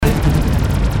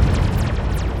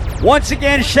Once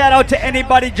again, shout out to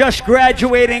anybody just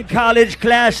graduating college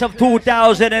class of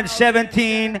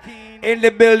 2017 in the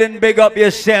building. Big up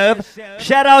yourself.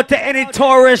 Shout out to any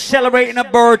tourists celebrating a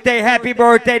birthday. Happy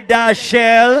birthday,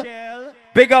 Dashell.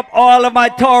 Big up all of my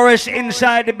tourists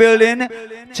inside the building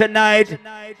tonight.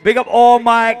 Big up all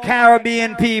my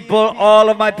Caribbean people, all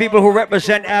of my people who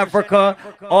represent Africa,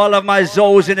 all of my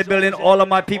Zoes in the building, all of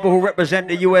my people who represent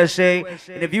the USA.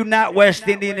 And if you're not West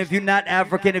Indian, if you're not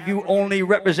African, if you only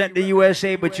represent the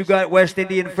USA, but you got West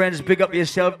Indian friends, big up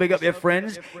yourself, big up your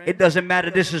friends. It doesn't matter.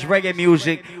 This is reggae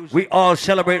music. We all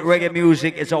celebrate reggae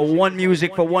music. It's a one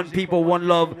music for one people, one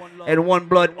love, and one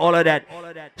blood, all of that.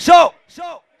 So,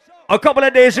 a couple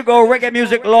of days ago, reggae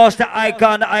music lost an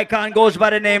icon. The icon goes by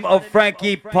the name of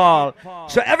Frankie Paul.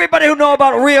 So everybody who know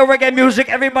about real reggae music,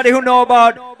 everybody who know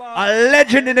about a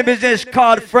legend in the business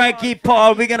called Frankie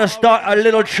Paul, we're going to start a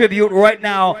little tribute right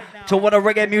now to one of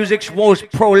reggae music's most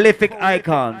prolific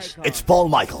icons. It's Paul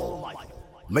Michael,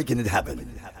 making it happen,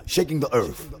 shaking the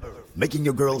earth, making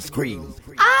your girl scream.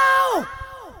 Ow!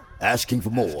 Asking for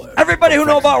more. Everybody who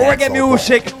know about reggae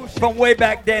music from way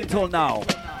back then till now.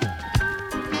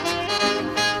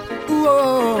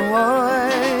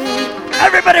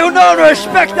 Everybody who knows and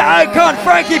respect the icon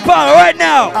Frankie Paul right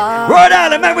now. Rhode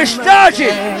Island, man, we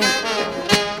started.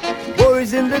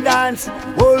 Worries in the dance,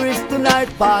 worries tonight.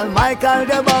 Paul Michael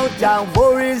about town.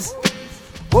 Worries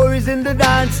in the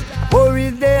dance,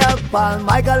 worries there. Paul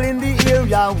Michael in the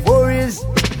area. Worries.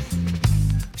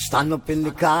 Stand up in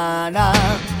the corner.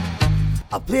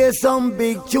 I play some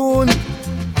big tune.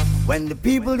 When the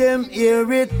people them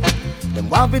hear it, them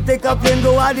want to take a plane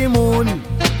go at the moon.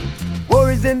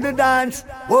 Worries in the dance,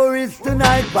 worries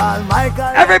tonight, Paul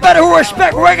Michael. Everybody who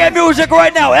respect reggae music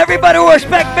right now, everybody who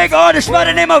respect big artists by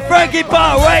the name of Frankie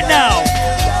Paul right now.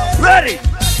 Ready?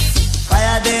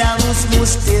 Fire there, move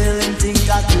still and think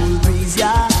a cool breeze,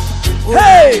 yeah.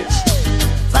 Hey!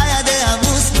 Fire there,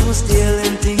 move still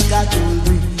and think a cool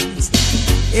breeze,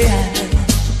 yeah.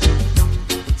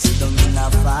 Sit down in a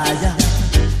fire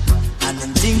and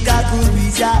then think a cool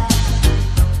breeze, yeah.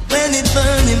 When it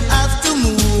burn him have to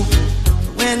move.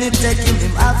 When it take him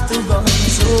have to run.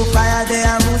 So fire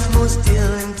there move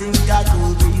still and think I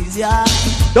could breeze, yeah.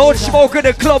 Don't smoke in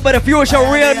the club, but if you're a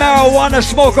real marijuana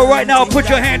smoker right now, put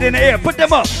your hand in the air. Put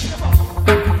them up.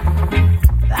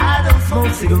 I don't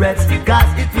smoke cigarettes,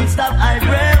 cause it will stop I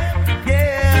breath.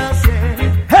 Yes,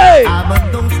 yeah. Hey! I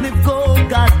don't sniff coke,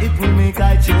 cause it will make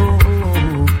I choke.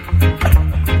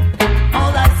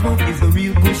 All I smoke is the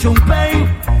real cushion pain.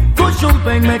 Cushion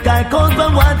pain make I count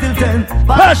from 1 till 10.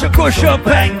 Pass a cushion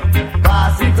pain.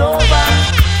 Pass it over.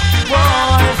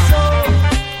 Boy, so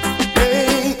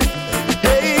hey,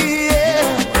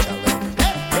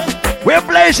 yeah. We're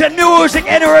blazing music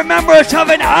and remember us of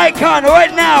an icon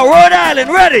right now. Rhode Island,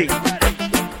 ready? Now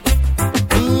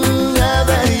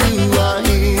that you are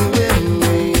here with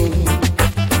me,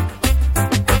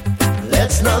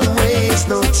 let's not waste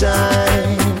no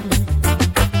time.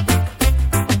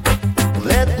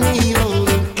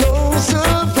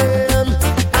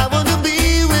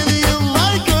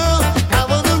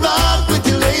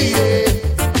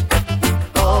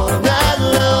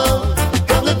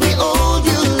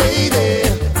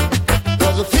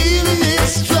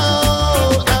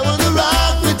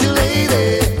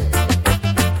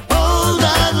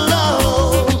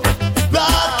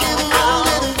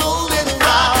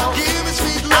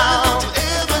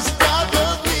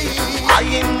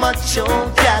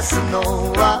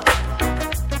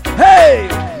 Hey!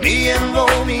 Me and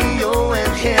Romeo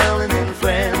and Helen and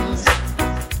friends.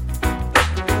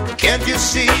 Can't you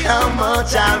see how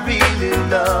much I really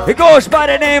love? He goes by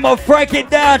the name of Frankie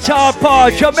Dancehall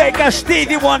Paul, Jamaica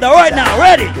Stevie Wonder. Right now,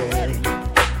 ready?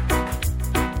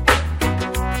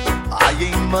 I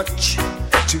ain't much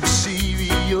too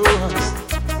serious,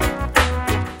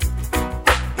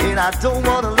 and I don't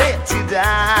wanna let you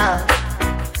down.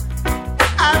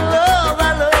 I love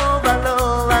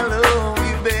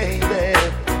you, baby.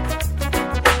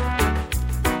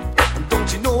 And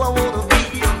don't you know I wanna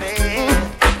be your man?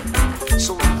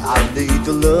 So I need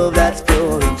the love that's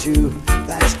pure and true.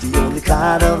 That's the only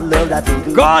kind of love that will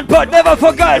do. Gone but never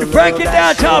forgotten. Frankie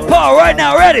Dancehall Paul, right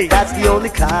now, ready? That's the only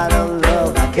kind of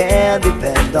love I can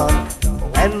depend on.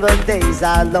 When the days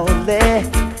are lonely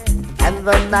and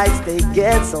the nights they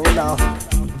get so long,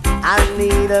 I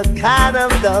need a kind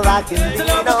of love I can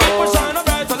lean on.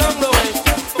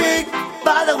 Big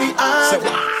bother we are,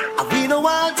 we don't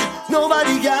want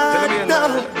nobody got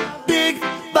no. Big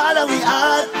bother we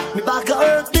are, me back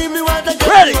hurt, me want to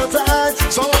get no touch.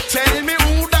 So tell me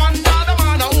who done the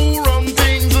man who run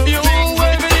things. You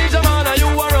every man you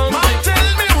are run.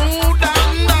 Tell me who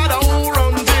done who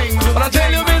run things.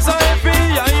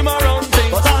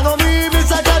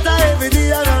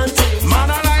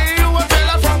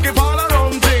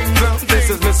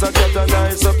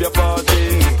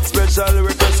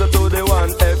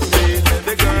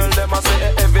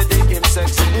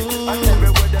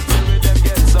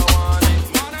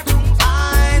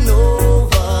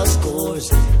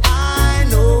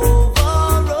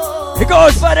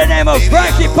 goes by the name of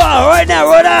Frankie Paul right now,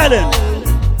 Rhode Island.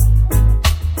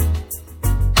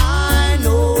 I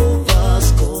know the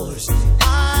scores,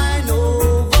 I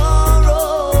know the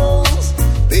roles.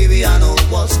 Baby, I know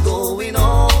what's going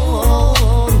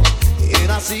on.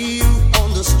 And I see you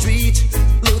on the street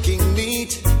looking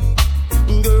neat.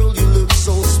 Girl, you look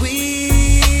so sweet,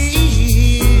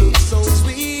 so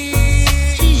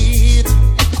sweet.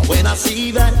 When I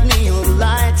see that neon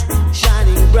light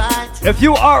shining bright. If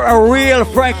you are a real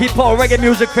Frankie Paul reggae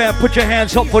music fan, put your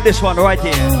hands up for this one right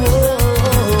here.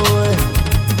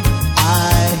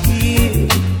 I hear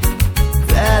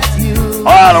that you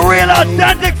All the real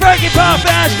authentic Frankie Paul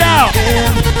fans now.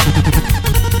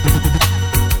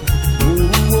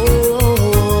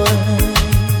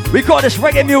 We call this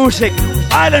reggae music.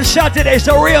 Island Saturday is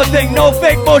the real thing, no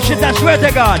fake bullshit, I swear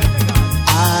to God.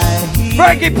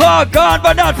 Frankie Paul gone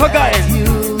but not forgotten. you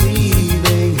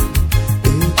leaving.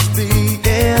 It's the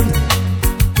end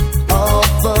of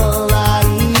the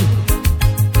line.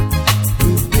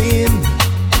 We've been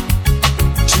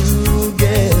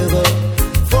together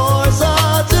for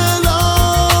such a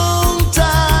long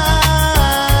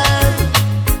time.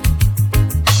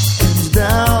 And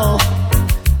now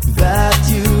that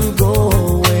you go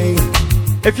away,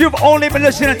 If you've only been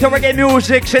listening to reggae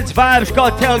music since Vibes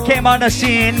Cartel came on the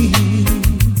scene,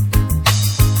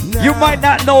 you might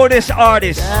not know this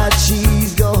artist. that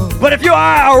she's gone. But if you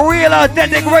are a real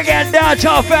authentic reggae and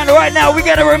dancehall fan right now, we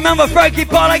gotta remember Frankie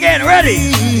Paul again.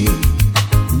 Ready?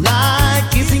 Like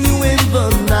kissing you in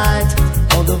the night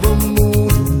under the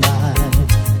moonlight,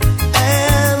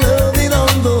 and loving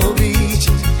on the beach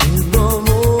in the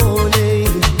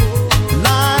morning,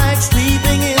 like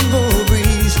sleeping in the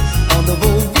breeze under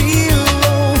the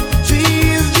willow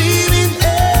trees, dreaming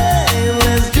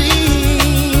endless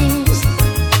dreams.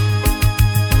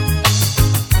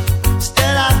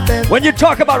 Instead I spent When you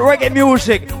talk about reggae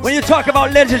music, when you talk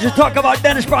about legends, you talk about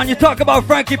Dennis Brown, you talk about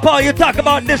Frankie Paul, you talk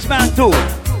about this man too.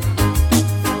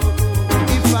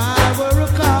 if I were a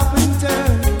carpenter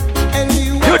and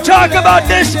you You talk about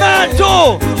this man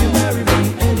too.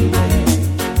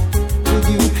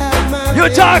 You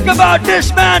talk about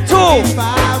this man too. If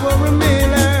I were a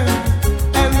miller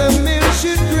and the mill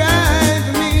should drive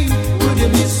me, would you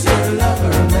miss your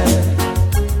lover, man?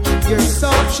 Your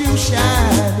soft shoe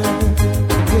shine.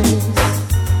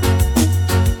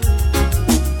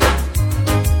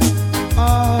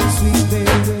 Oh, sweet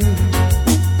baby.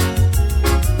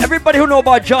 Everybody who know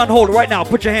about John Holt right now,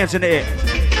 put your hands in the air.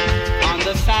 On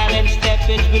the silent step,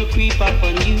 it will creep up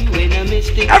on you in a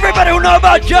mystic. Everybody who know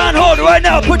about John Holt right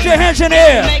now, put your hands in the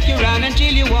air. Make you run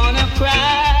until you wanna cry,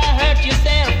 hurt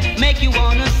yourself, make you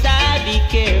wanna sigh. Be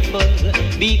careful,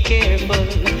 be careful.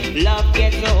 Love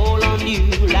gets a hold on you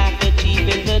like a thief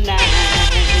in the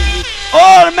night.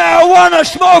 All marijuana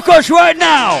smokers right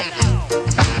now.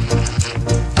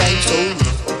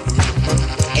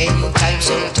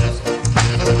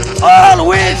 All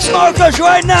weed smokers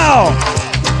right now.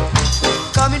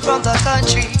 Coming from the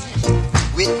country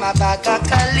with my bag of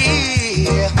Cali.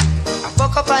 I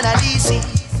woke up on a DC.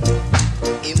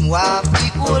 Him want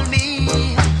people me.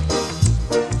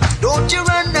 Don't you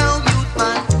run now, youth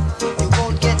man. You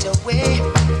won't get away.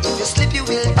 If you slip, you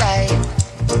will die.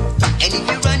 And if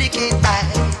you run, you can't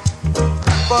hide.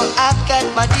 But I've got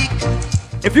my dick.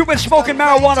 If you've been smoking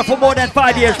marijuana for more than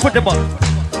 5 years, put them up.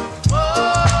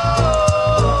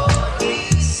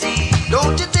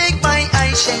 Don't you take my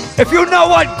eyes. If you know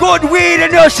what good weed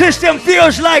in your system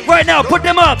feels like right now, put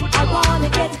them up. I wanna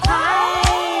get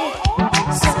high,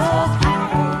 so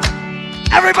high.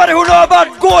 Everybody who know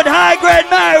about good high-grade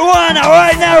marijuana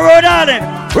right now, Rhode Island,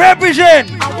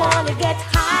 represent, I wanna get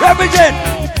high, represent,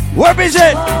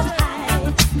 represent. so high.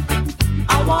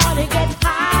 I wanna get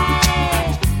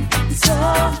high, so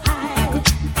high.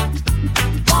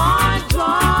 One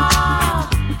draw,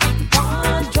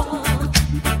 one draw.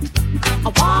 I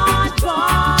want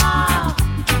draw,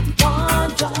 one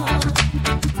draw.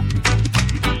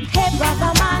 Hey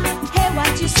brother man, hey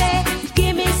what you say?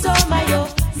 Give me some of your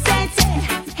sense.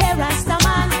 Hey Rasta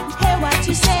man, hey what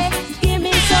you say? Give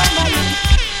me some of your.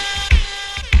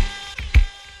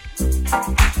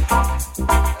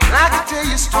 I can tell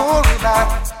you a story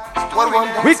about what one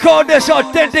day. We call this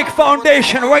authentic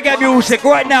foundation reggae music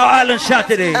right now, Island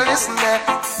Saturday. And listen there.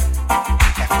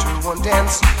 After one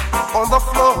dance on the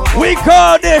floor. We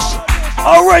call this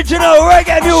original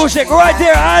reggae music right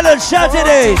there, Island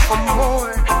Saturday. For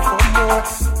more, for more.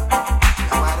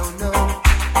 Now I don't know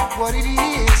what it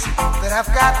is that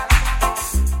I've got.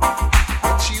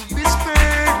 But she whispered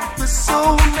it was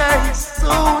so nice,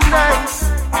 so nice.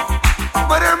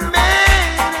 But her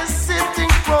man is sitting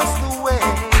across the way.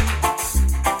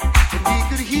 And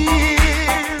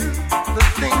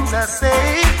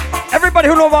Everybody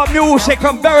who know about music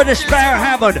from Barry the Spire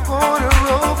Hammond,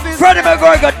 Freddie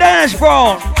McGregor, Dennis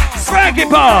Brown, Frankie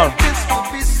Paul. This will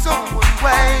be so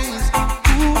ways.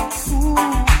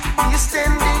 You're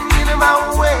standing in my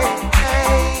way.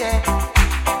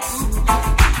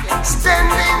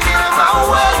 Standing in my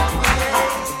way.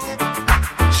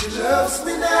 She loves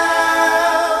me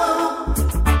now.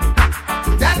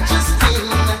 That just means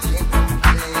I can't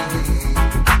complain.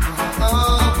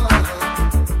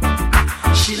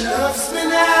 She loves me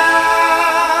now.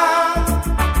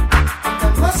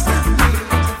 That must have been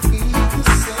to feel the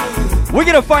same. We're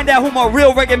gonna find out who my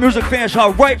real reggae music fans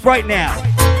are right now.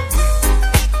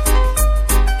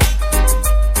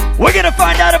 We're gonna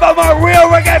find out about my real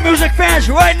reggae music fans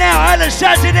right now. Island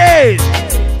Saturdays.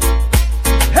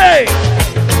 Hey.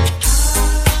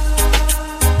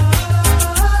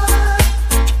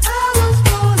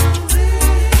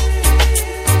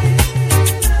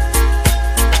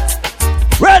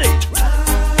 Ready.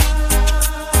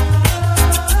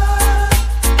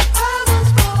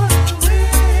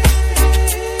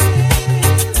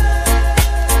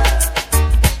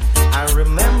 I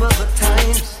remember the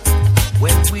times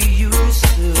when we used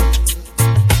to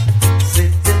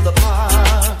sit in the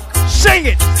park. Sing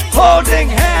it. Holding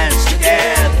hands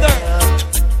together.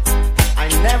 I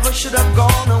never should have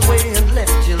gone away and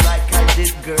left you like I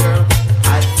did, girl.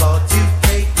 I thought you'd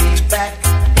take me back,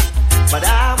 but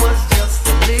I was just a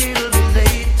little bit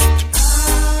late.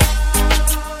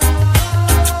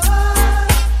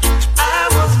 I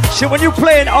was See, when you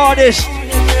play an artist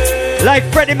like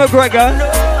Freddie McGregor,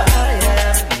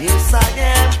 yes I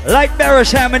am, like Barry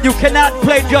Hammond, you cannot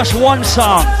play just one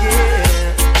song.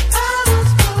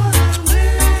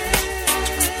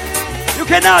 You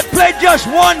cannot play just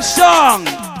one song.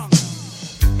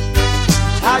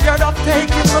 tired of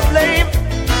taking the blame.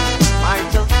 Might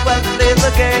just well play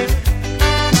the game.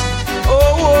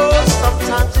 Oh,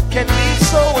 sometimes it can be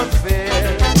so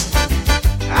unfair.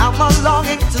 I'm a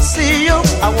longing to see you.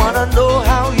 I wanna know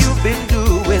how you've been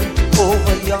doing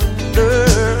over yonder.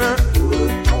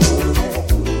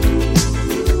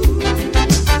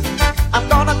 I'm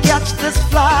gonna catch this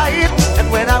flight,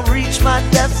 and when I reach my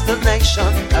destination,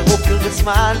 I hope you'll be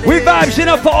smiling. We vibes it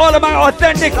up for all of my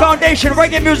authentic foundation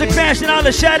reggae music fans and on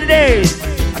the Saturdays.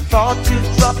 I thought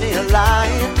you'd drop me a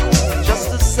line just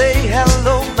to say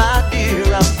hello, my dear.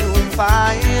 I'm doing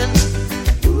fine.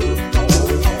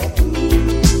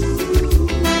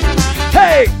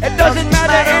 Hey, it doesn't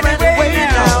matter anyway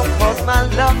now. Cause my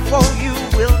love for you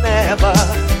will never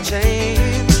change.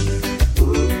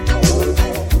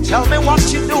 Tell me what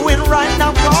you're doing right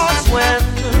now, cause when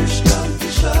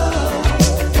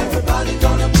everybody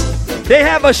gonna put They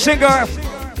have a singer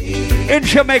in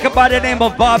Jamaica by the name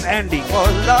of Bob Andy. for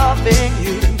loving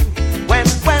you. When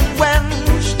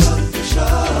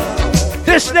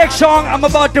This next song I'm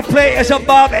about to play is a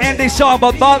Bob Andy song,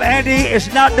 but Bob Andy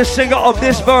is not the singer of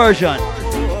this version.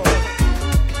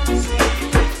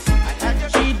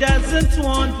 She doesn't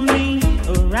want me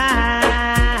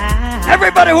around.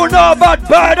 Everybody who know about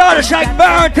bird artists like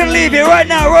Barrington Levy right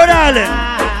now, Rhode Island.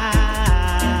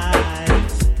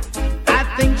 I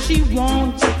think she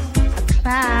wants a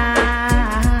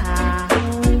clown,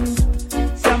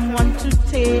 someone to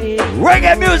take.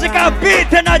 Reggae music and beat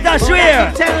tonight, I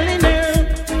swear. Telling her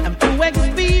I'm too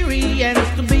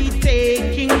experienced to be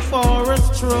taking for a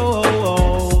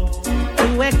stroll.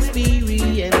 Too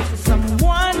experienced,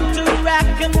 someone to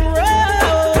rock and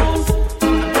roll.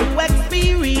 Too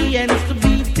experienced to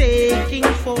be taking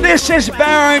for. This is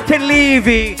Barrington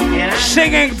Levy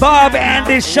singing Bob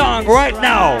Andy's song right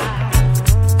now.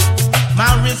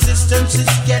 My resistance is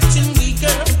getting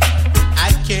weaker.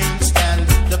 I can't stand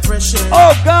the pressure.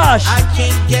 Oh gosh. I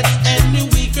can't get any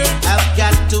weaker. I've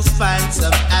got to find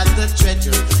some other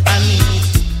treasure. I need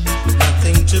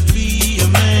nothing to be a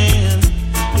man,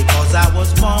 because I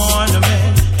was born a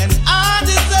man, and I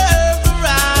deserve the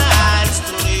rights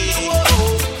to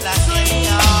live like any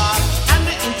are. And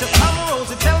the intercom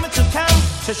Rosie tell me to come.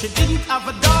 So she didn't have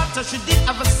a daughter, she did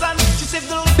have a son. She said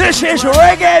the This is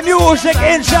reggae music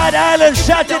inside Island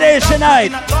Saturdays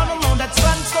tonight. I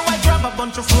grab a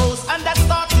bunch of flows and I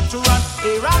started to run.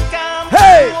 Here I come.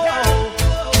 Hey!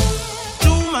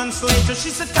 2 months later, she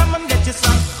said, come and get your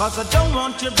son, cause I don't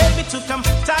want your baby to come.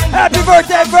 Time Happy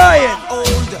birthday, Brian! I'm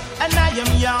old and I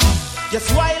am young. Yes,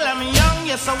 while I'm young,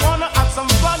 yes, I wanna have some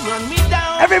fun. Run me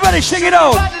down. Everybody sing it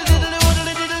out.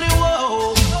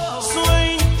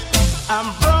 Swing.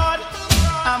 I'm broad,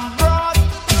 I'm broad,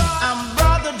 I'm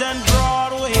broader than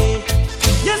Broadway.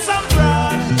 Yes, I'm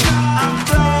broad, I'm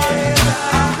broad,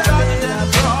 I'm broader than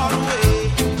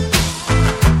Broadway.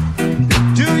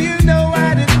 do you know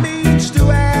what it means to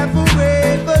have a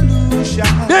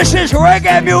This is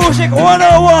Reggae Music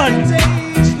 101.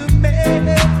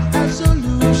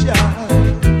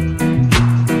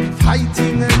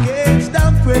 Fighting against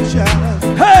the pressure.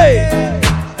 Hey!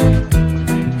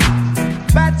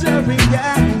 Battering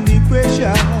down the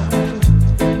pressure.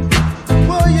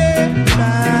 Oh yeah.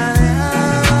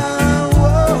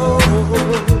 Whoa.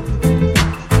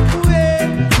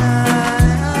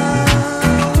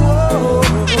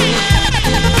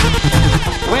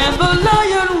 When the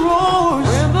lion roars,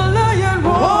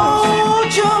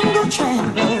 jungle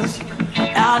trembles.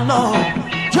 I know.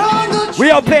 We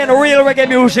are playing real reggae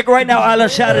music right now,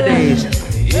 Island Saturdays.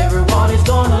 Everyone is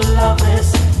gonna love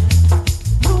this.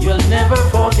 You'll never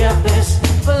forget this.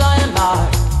 The lion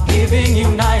eye, giving you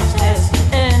niceness,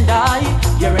 and I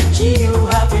guarantee you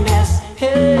happiness.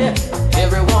 Hey,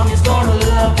 everyone is gonna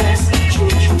love this.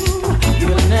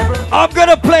 You'll never. I'm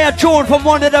gonna play a tune from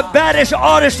one of the baddest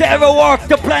artists to ever walk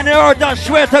the planet Earth, I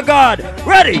swear to God.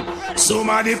 Ready?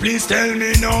 Somebody please tell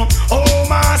me now. Oh,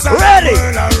 master, ready?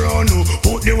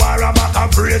 Put the war back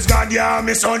and praise God, yeah,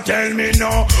 me son, tell me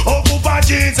now. Oh, Papa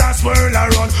Jesus, whirl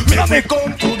around. Make me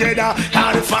come together,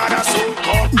 and the Father soon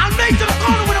come. I'll make to the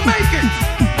corner when I make it.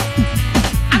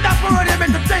 And that's where I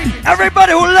meant to take it.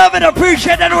 Everybody who love and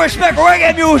appreciate and respect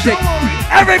reggae music.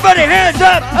 Everybody hands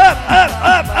up, up, up,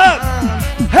 up, up.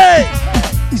 Hey!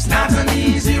 It's not an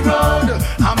easy road.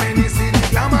 How many see the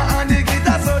glamour and the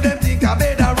glitter, so them think I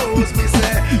better rose. Me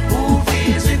say, who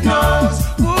feels it knows?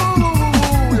 Ooh,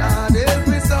 Lord, help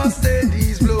me sustain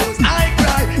these blows. I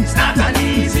cry, it's not an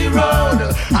easy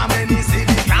road. How many see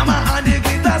the glamour and the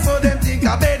glitter, so them think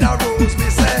I better rose. Me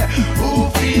say, who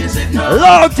feels it knows?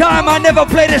 Long time I never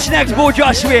played this next boot,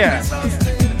 I swear.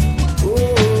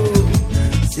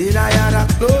 See, I had a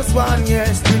close one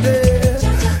yesterday.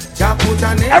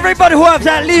 Everybody who has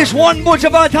at least one Butcher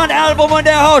Banton album on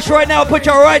their house right now, put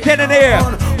your right hand in the air.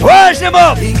 Rise them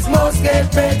up. Things must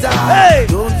get better. Hey.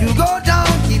 Don't you go down,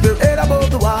 keep your head above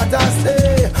the water,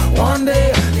 stay. One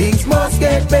day, things must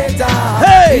get better.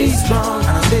 Hey. Be strong,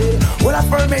 and I say, well, I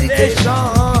firm meditation.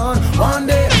 One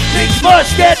day, things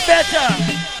must get better.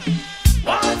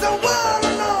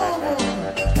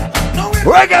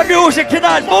 Reggae music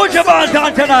tonight, Butcher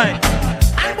Banton tonight.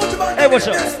 Hey, what's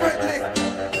up?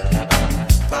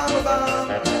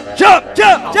 Jump,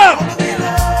 jump, jump!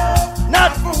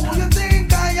 Not for who you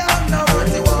think I am, not what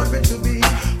you want me to be.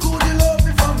 Could you love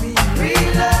me for me?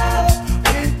 Real love,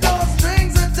 with those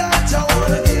strings attached, I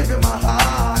wanna give you my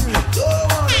heart.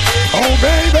 Oh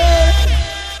baby,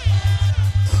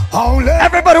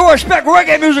 everybody who respect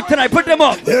reggae music tonight, put them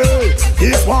up. Yeah,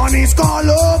 this one is called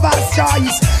Lover's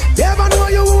Choice. Never know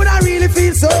you would I really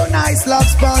feel so nice, love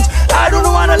sponge. I don't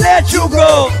wanna let you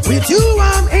go. With you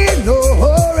I'm in no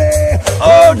hurry.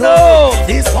 Oh no,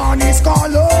 this one is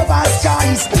called Lover's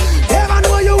Choice. Never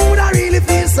know you would I really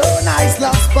feel so nice,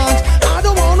 love sponge. I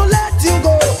don't wanna let you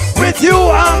go. With you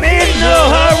I'm in no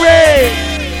hurry.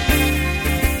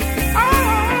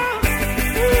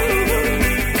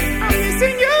 I'm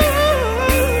missing you.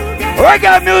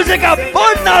 Reggae music, a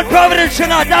fun on Providence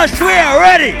tonight, I swear,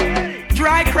 ready?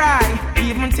 Dry cry,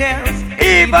 even tears.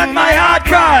 Even my heart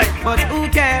cries. But who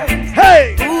cares?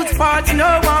 Hey! Whose parts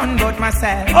no one but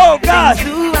myself. Oh gosh! Things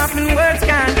do happen, words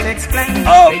can't explain.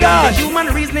 Oh gosh!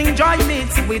 Human reasoning, joy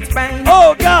mixed with pain.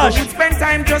 Oh gosh! We spend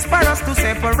time just for us to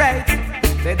separate.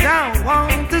 They don't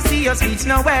want to see us reach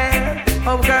nowhere.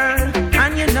 Oh girl,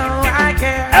 and you know I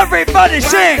care. Everybody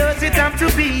sing! Why does it have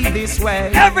to be this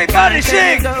way? Everybody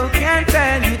sing! Can't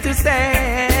tell you to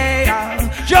stay.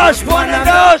 Just one of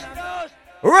those.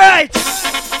 Right!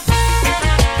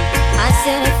 I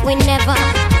said if we never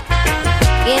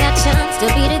get a chance to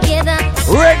be together.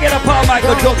 Regular Paul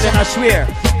Michael Johnson, I swear.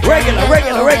 Regular.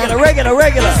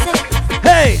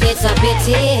 Hey! It's a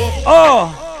pity.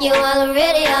 Oh! You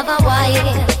already have a wife.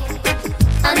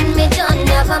 And me don't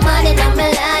have a man in my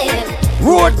life.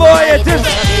 Rude boy, it is.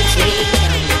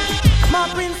 My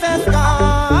princess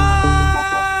gone.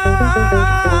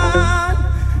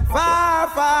 Far,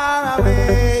 far away.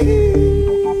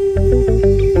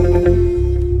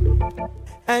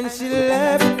 And she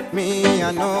left me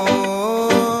a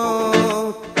note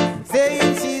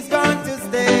saying she's going to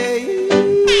stay.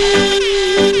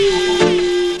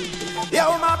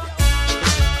 Yo, my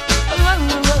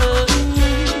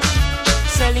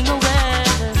selling away.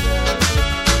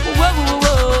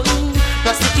 Whoa.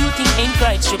 Prostituting ain't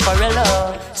right, Stripperella.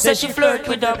 Says she flirt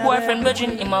with her boyfriend,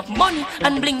 virgin him of money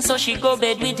and bling, so she go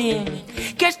bed with him.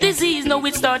 Catch disease, now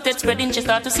it started spreading. She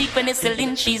start to seek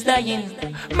penicillin, she's dying.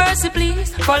 Mercy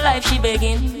please, for life she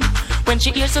begging. When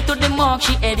she hears her to the mark,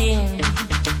 she heading.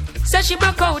 Says she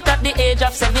broke out at the age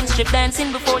of 7, strip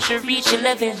dancing before she reached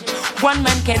 11. One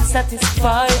man can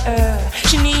satisfy her.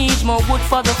 She needs more wood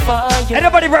for the fire.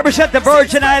 Anybody represent the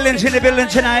Virgin Islands in the building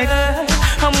tonight?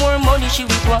 And more money she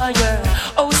require.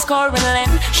 Oh, score and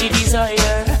land she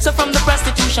desire. So from the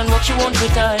prostitution work she won't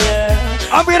retire.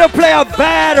 I'm gonna play a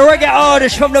bad reggae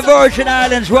artist from the Virgin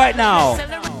Islands right now.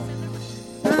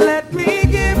 Let me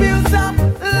give you some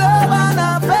love and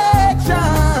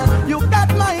affection. You got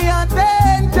my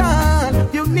attention.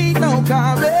 You need no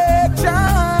correction.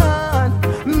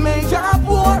 Major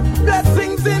poor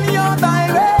blessings in your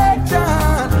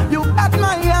direction. You got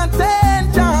my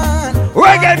attention.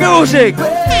 Reggae music.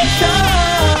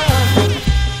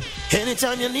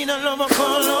 Anytime you need a lover,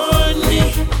 call on me.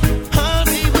 I'll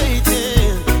be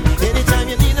waiting. Anytime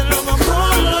you need a lover,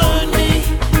 call on me.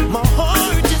 My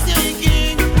heart is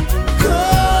aching.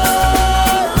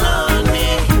 Call on me.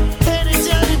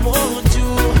 Anytime you want to.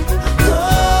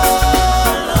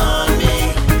 Call on me.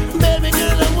 Baby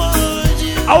girl, I want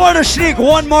you. I want to sneak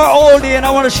one more oldie and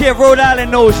I want to see if Rhode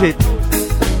Island knows it.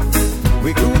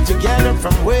 We grew together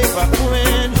from way back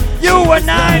when. You were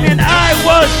 9 and I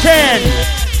was 10.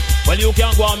 Well, you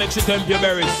can't go and mix it temp your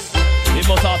berries. You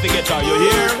must have to get her, you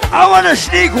hear? I want to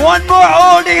sneak one more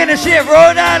oldie and see if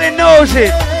Rhode Island knows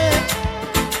it.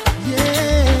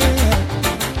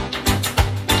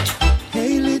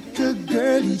 Hey, little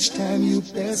girl, each time you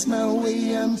pass my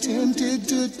way, I'm tempted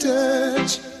to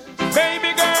touch.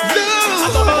 Baby girl.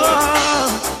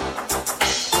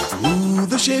 Ooh,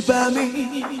 the shape of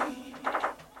me.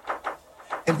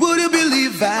 And would you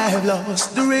believe I've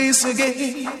lost the race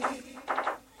again?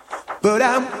 But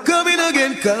I'm coming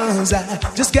again, cause I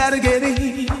just gotta get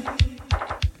in.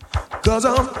 Cause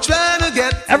I'm trying to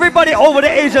get. Everybody over the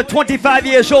age of 25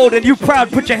 years old and you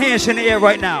proud, put your hands in the air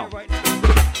right now.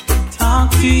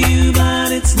 Talk to you,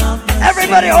 but it's not the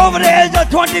Everybody same. over the age of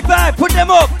 25, put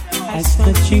them up. As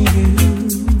touching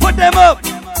you. Put them up.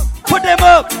 Put them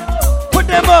up. Put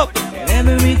them up. And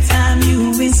every time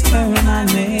you whisper my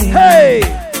name, hey,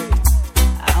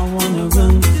 I wanna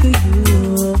run to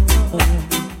you.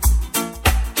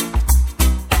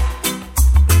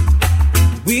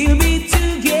 We'll be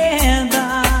together,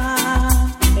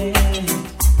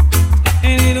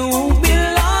 and it won't be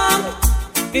long.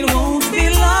 It won't be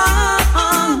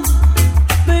long,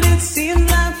 but it seems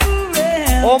like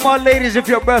forever. all my ladies, if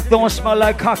your breath don't smell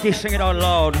like cocky, sing it out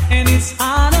loud. And it's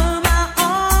out of my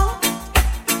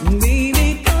own,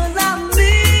 baby, 'cause I'm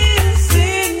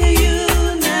missing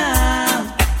you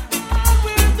now,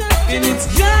 and it's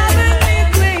driving me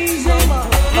crazy.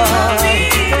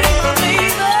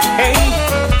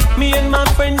 Me and my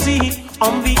friends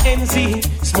on the NZ,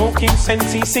 smoking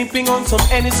Sensi, sipping on some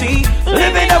Hennessy.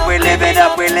 Living up, we living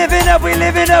up, we living up, we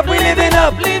living up, we living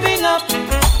up, living up.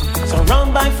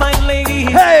 Surrounded by fine ladies,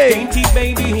 hey, dainty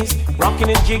babies, rocking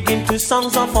and jigging to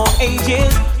songs of all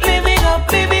ages. Living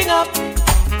up, living up,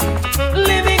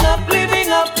 living up,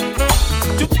 living up.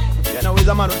 You know, he's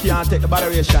a man who can't take the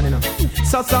botheration, you know.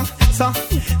 So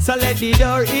let the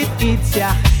door eat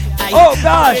ya. Oh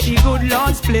gosh, she good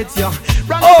Lord splits you.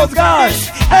 Oh gosh,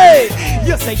 hey.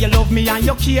 You say you love me and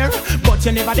you care, but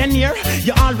you never then near.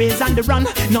 You always on the run.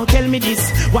 Now tell me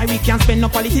this, why we can't spend no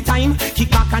quality time?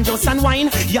 Kick back and just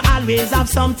unwind. You always have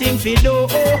something to do.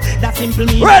 That simple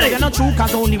means you're not true,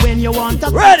 cause only when you want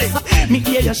to. Ready. Me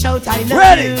hear you shout, I love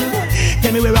Ready. you.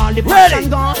 Tell me where all the passion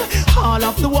gone, all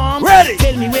of the warmth. Ready.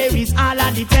 Tell me where is all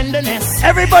of the tenderness.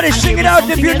 Everybody And sing there it is out if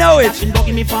something you else know it. that's been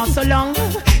bugging me for so long.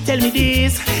 Tell me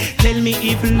this, tell me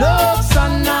if love's so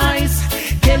nice.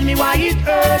 Tell me why it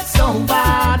hurts so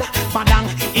bad. Padang,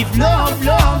 if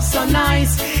love's so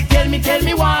nice. Tell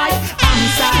me why I'm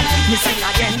sad. Me sing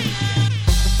again.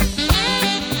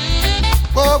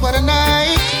 Oh, what a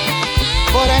night.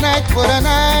 What a night, what a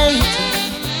night.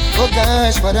 Oh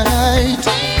gosh, what a night.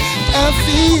 I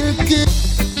feel good.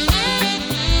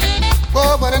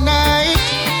 Oh, what a night.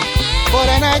 What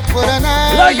a night, what a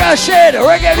night. Like I said,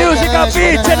 reggae music on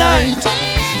beat tonight.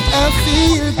 I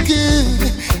feel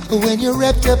good when you're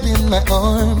wrapped up in my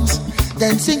arms,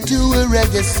 dancing to a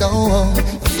reggae song.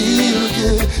 Feel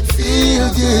good, feel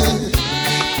good.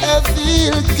 I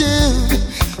feel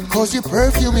good, 'cause your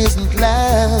perfume isn't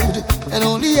loud, and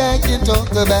only I can talk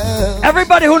about.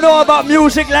 Everybody who know about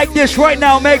music like this right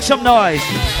now, make some noise.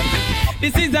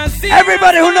 This is a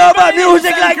everybody who know about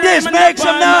music like this, make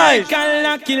some noise.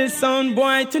 Kill sound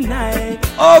boy tonight.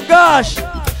 Oh gosh.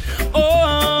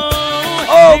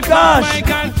 Oh gosh. I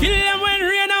can kill them when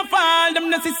rain or fall. Them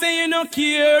not say you no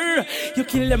care. You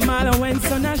kill them all when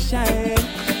sun a shine.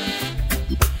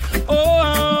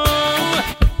 Oh.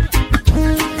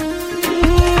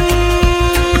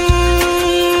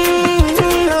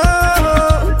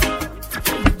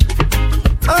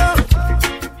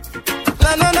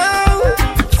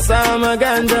 So I'm a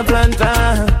ganja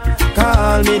planter.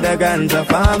 Call me the ganja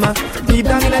farmer. Deep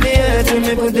down in the earth,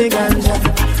 me put the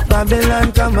ganja.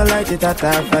 Babylon come and light it at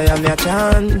a fire, me a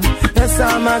chant. Yes,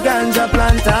 I'm a ganja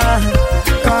planter.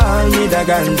 Call me the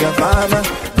ganja farmer.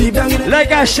 Deep down in the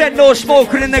like I said, no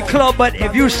smoking in the club, but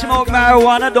if you smoke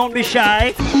marijuana, don't be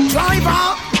shy.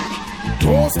 Driver,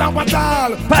 don't stop at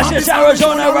all. Pass this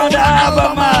Arizona around the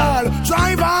Albemarle.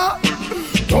 Driver,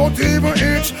 don't even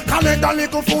itch. Collect a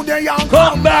little food there, young.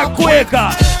 Come back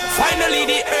quicker. Finally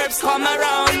the herbs come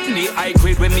around. The high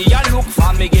grade when me a look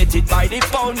for me get it by the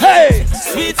pound. Hey!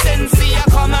 Sweet sensei a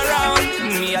come around.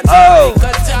 Me a oh! Take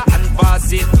a jar and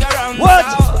pass it around. What?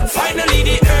 So, finally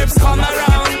the herbs come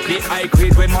around. The high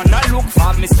grade when man a look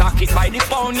for me stock it by the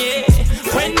pound, yeah.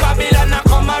 When Babylon a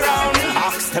come around,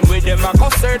 ask them where them a go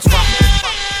search for.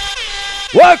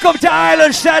 Welcome to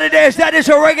Island Saturdays. That is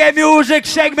a reggae music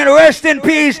segment. Rest in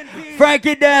peace,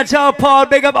 Frankie Dancehall Paul.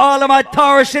 Big up all of my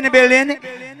tourists in the building.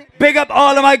 Big up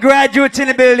all of my graduates in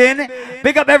the building.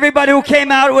 Big up everybody who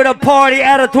came out with a party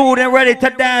attitude and ready to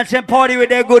dance and party with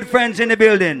their good friends in the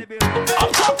building. I'm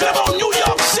talking about New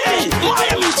York City,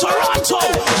 Miami, Toronto,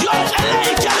 LA,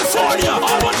 California, all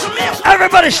over Jamaica.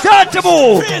 Everybody start to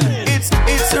move. It's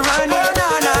a run, na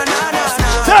na na na.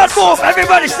 Start move,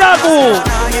 everybody start move.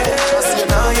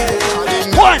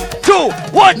 1, 2,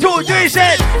 1, 2, 3,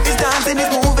 set. It's dancing, it's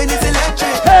moving, it's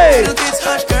electric. Hey. Look, it's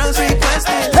hot girls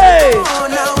requesting. Hey. Oh,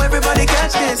 now everybody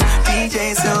catch this.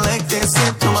 DJ select this,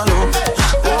 skip to my loop.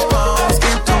 Oh,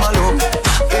 skip to my loop.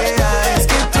 Yeah,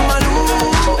 skip to my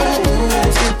loop.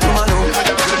 Skip to my loop.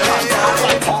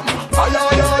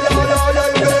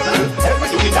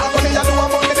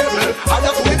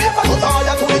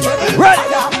 Right.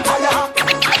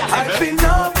 I've been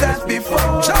off that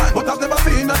before, but I've never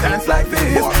seen a dance like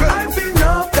this. I've been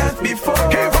off that before.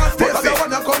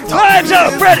 Vibes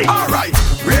up, ready. Alright,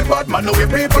 real bad man, no we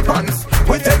people pants.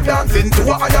 We take dancing to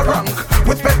a higher rank.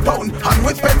 We spend pound and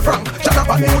we spend franc. Shut up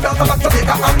and new dance like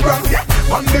Jamaica and Grand.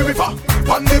 Yeah, on the river,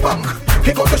 on the bank.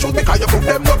 Kick out the shoes because you put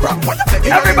them no prank.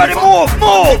 Everybody move,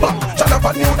 move. Shut up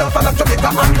and new dance like Jamaica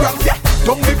and Grand. Yeah,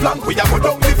 down the flank, we a go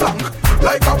down the flank.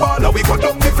 Like a baller, we go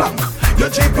down the flank. You're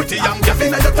cheap, pretty young, just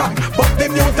in your tank. But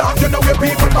them new dance, you know where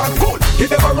people pass cool. Give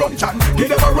them a run, Chan, give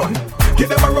them a run. Give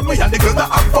them a run, me and the girls that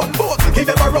have fun. Both, give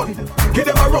them a run, give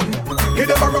them a run. Give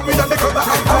them a run, me and the girls that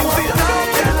have fun.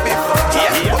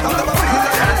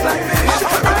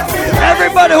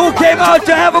 Everybody who came out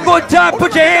to have a good time,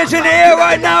 put your hands in the air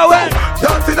right now.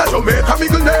 Dancing at Jamaica, me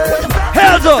good name.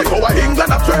 Hands up. Go to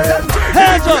England, I'm trained.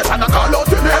 Hands up. And I call out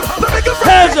your name.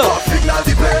 Hands up. Signal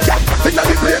the plane. Signal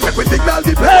the plane, make we signal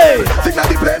the plane. Hey. Signal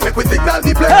the plane, make we signal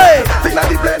the plane. Hey. Signal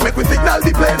the plane, make we signal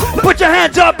the plane. Put your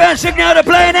hands up and signal the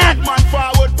plane and Man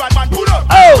forward, bad man pull up.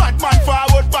 Oh. Bad man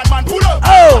forward, bad man pull up.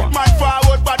 Oh. Bad man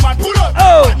forward, bad man pull up.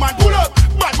 Oh. Bad man pull up.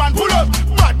 Bad man pull up.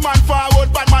 Bad man forward,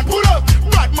 bad man pull up.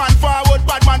 Bad man forward,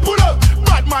 bad man pull up.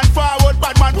 Bad man forward,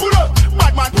 bad man pull up.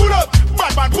 Bad man pull up.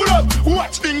 Bad man pull up.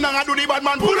 Watch thing now I do the bad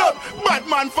man pull up. Bad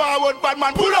man forward, bad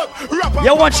man pull up.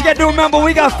 yo, once you get to remember,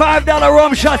 we got $5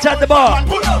 rum shots at the bar.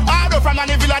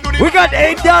 We got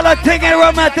 $8 thing and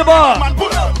rum at the bar.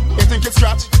 You think it's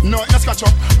scratch? No, it's scratch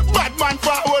up. Bad man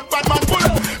forward, bad man pull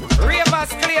up. Ravers,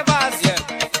 clavers, yeah.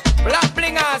 Black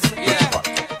blingers, yeah.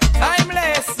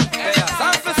 Timeless, yeah.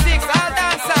 Sound for six, all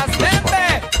dancers,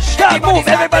 member. Start move,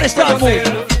 everybody start move.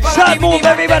 Start move,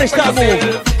 everybody start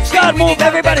move. Start move,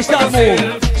 everybody start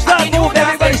move. Start move,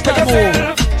 everybody start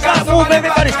move. Start move,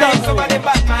 everybody start move. Somebody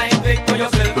bad mind, take for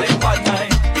yourself, take bad time.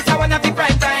 This I wanna be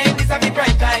prime time, this I be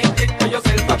prime time. Take for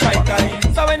yourself a prime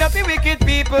time. So when you see wicked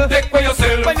people, take for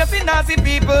yourself. When you see nasty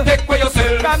people, take for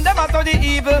yourself. From them out of the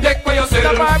evil, take for yourself.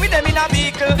 The bar with them in a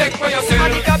vehicle, take for yourself.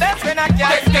 And it's the best when I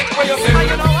can, take for yourself. And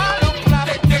you know I look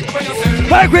like, take for yourself.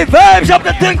 Migrate vibes up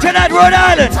the thing tonight, Rhode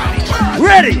Island.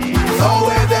 Ready? So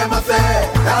where them a say,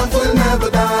 dance will never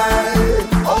die.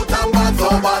 Out and bad, so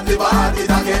bad, the bad is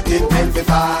a get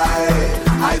intensified.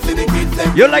 I see the kids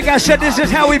them. Yo, like I said, this is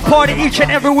how we party each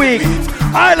and every week.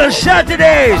 Island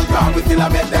Saturdays.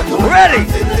 Ready?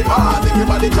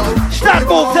 Start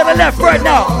move to the left right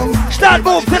now. Start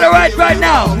move to the right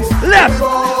now. Left,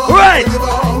 right,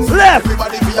 left,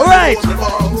 right,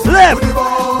 left,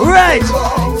 right.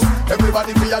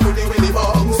 Everybody feel do the willy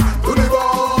bombs. Do the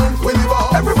bombs, willy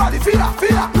bombs. Everybody feel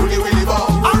do the willy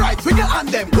bombs. Alright, swing your hand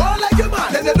them, go like your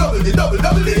man. Then the double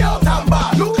the out and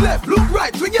bar. Look left, look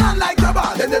right, swing your hand like your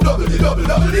man. Then the double the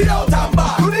out and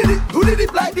bar. Do the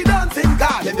dip like the dancing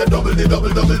car. Then the double the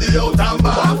out and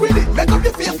bar. Walk with it, make up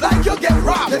your face like you get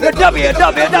robbed. The W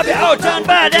out and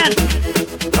bar then.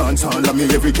 Dancehall love me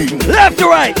everything. Left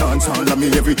to right. Dancehall love me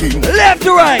everything. Left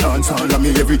to right. Dancehall love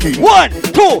me everything. 1,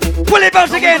 2, Willie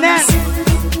bounce again, man.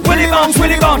 Willie bounce,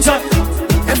 Willie bounce.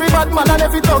 Every bad man and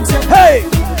every dog say, hey.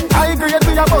 I agree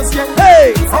with your boss, yeah.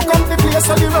 Hey. Fuck up the place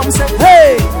so the rum say,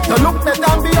 hey. You look better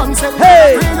than Beyonce.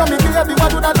 Hey. Free you me baby,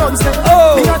 what would I done say?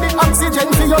 Oh. Me are the oxygen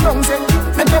for your lungs, say.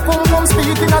 Make your pum pum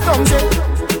speak in a tongue, say.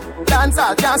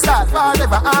 Dancehall can't start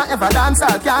forever and ever.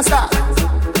 Dancehall can't start.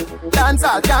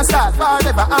 Dancehall can't start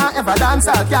forever and ever.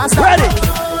 Dancehall can't start. Ready.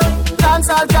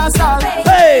 Dancehall can't start.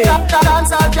 Hey.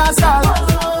 Dancehall can't start.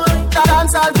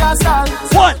 Dancehall can't start.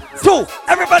 1, 2,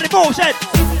 everybody move, said.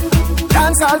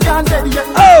 Dancehall can't dead yet.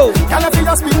 Oh. Can I feel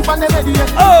your spin from the ready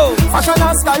yet? Oh. Fashion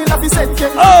and style of the set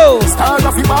yet. Oh. Star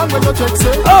of the band when you check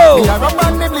say. Oh. Me a rub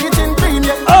and me bleaching green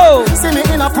yet. Oh. See me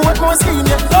in a port more skin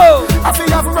yet. Oh. I feel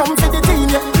have rum for the team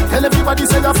yet. Tell everybody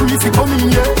say you're free to come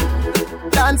in yet.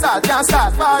 Dancehall can't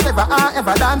start forever and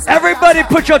ever. Dance. Everybody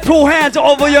put your 2 hands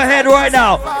over your head right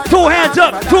now. 2 hands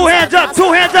up, 2 hands up,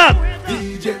 2 hands up.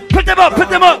 Put them up, put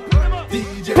them up.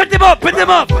 Put them up, put them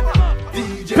up.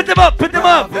 Put them up, put them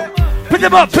up. Put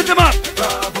them up, put them up.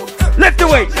 Lift the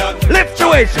weights, lift the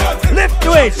weights, lift the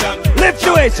weights, lift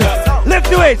the weights, lift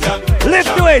the weights,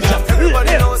 lift the weights.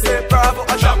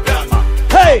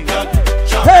 Hey,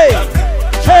 hey,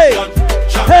 hey,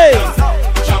 hey,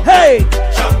 hey.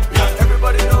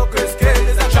 Everybody know Chris K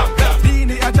is a champion.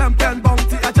 Beanie a champion,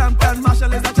 Bounty a champion,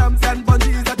 Marshall is a champion,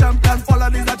 Bungie is a champion,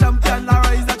 Pollard is a champion,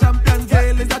 Lara is a champion,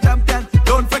 Gale is a champion.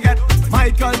 Don't forget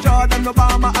Michael Jordan,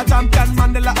 Obama a champion,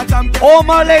 Mandela a champion. All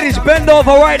my ladies, bend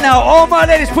over right now. All my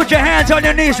ladies, put your hands on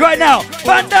your knees right now.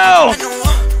 Bend down.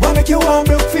 Wanna make you one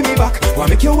broke for me back. Wanna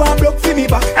make you one broke for me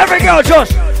back. Every girl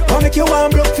just. Wanna make you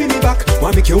one broke for me back.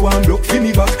 Wanna make you one broke for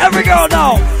me back. Every girl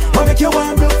now. Wanna make you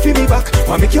one broke for me back.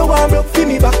 Wanna make you one broke for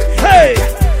me back. Hey.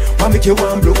 Wanna make you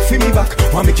one broke for me back.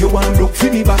 Wanna make you one broke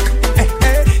for me back. Hey,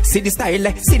 hey. See the style,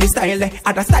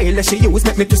 other style she use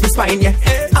make me twist my spine, yeah.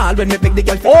 All when me beg the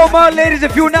girl. All my ladies,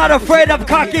 if you're not afraid of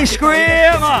cocky,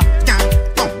 scream.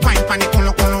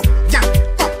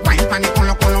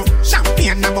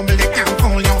 Champagne na bubble they can't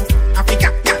call you.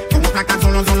 Africa, yeah, come like a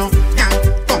zolo zolo. Yeah,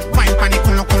 pump wine pan it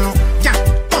colo colo. Yeah,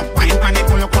 pump wine pan it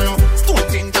colo colo. Stone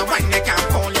ginger wine they can't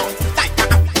call you.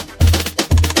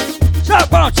 Start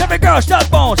bounce, every girl start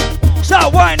bounce.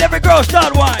 Start wine, every girl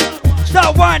start wine.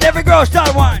 Start wine, every girl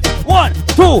start wine. 1,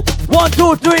 2, 1,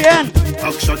 2, 3, and.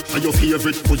 Action for your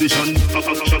favorite position.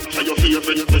 Action for your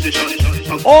favorite position.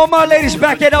 All my ladies,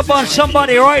 back it up on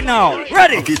somebody right now.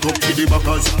 Ready? Cock it up to the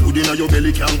backers. Good inna your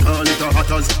belly can't call it a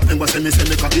hatters. Remember say me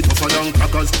cock it tougher than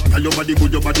crackers. Tell your body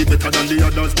good, your body better than the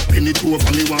others. Penny two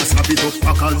for me want slap it up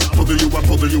packers. Bubble you a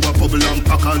bubble, you a bubble and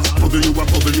packers. Bubble you a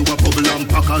bubble, you a bubble and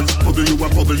packers. Bubble you a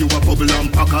bubble, you a bubble and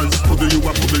packers. Bubble you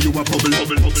a bubble, you a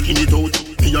bubble. Skin it out,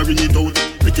 me a ring it out.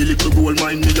 Pretty little gold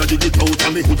mine, me a dig it out.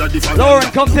 And me hood a different. Lauren,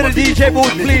 come to the DJ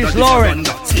booth, please, Lauren.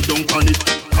 Sit down on it.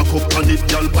 Back up on it,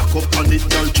 girl, back up on it,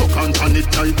 girl, choke on it,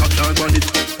 girl, back down on it,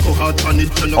 go hard on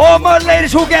it. All my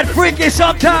ladies who get freaky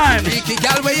sometimes. Freaky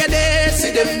girl where you there,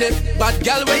 see them there. Bad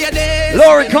girl where you there.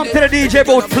 Lauren, come to the DJ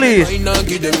booth, please.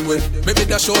 Maybe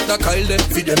the short the Kyle them,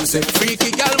 feed them say. Freaky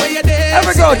girl where you there.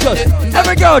 Every girl just,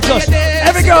 every girl just,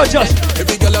 every girl just.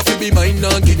 Every girl have to be mine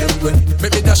and give them way.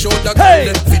 Maybe the short the Kyle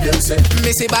them, feed them say.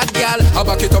 Missy bad girl, I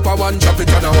back it up a one, chop it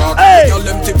on a walk. Girl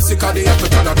them tipsy 'cause they have to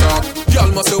turn a talk.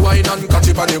 Girl must wine and catch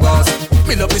it on the bars.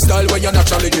 Me love the style where you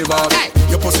naturally give up.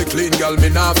 Your pussy clean, girl, me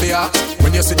not fear.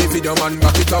 When you see the video, man,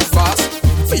 back it up fast.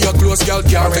 For your clothes, girl,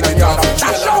 can't take it off.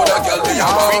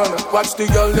 Watch the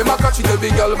girl, them a catch it,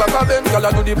 every girl back of them. Girl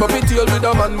a do the puppy tail with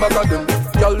a man back of them.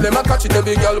 Girl, them a catch it,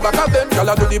 every girl back of them. Girl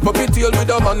a do the puppy tail with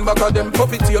a man back of them.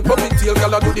 Puppy tail,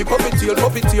 girl a do the puppy tail,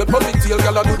 puppy tail, puppy tail.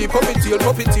 Girl a do the puppy tail,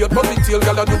 puppy tail, puppy tail.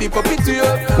 Girl a do the puppy tail.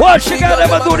 What she got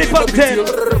ever do the puppy tail?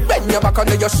 Bend your back and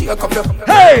then you shake up your.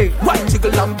 Hey! One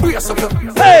jiggle and brace up your.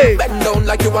 Hey! Bend down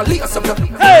like you a lace up your.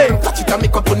 Hey! Touch it and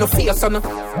make up on your face on.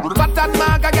 Fat that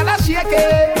maga, girl a shake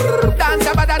it. Dance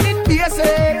about that in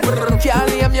basic. Can't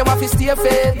name you off his stay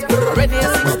fit. Ready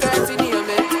 6:30 name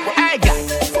it. Hey guy,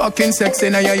 fucking sexy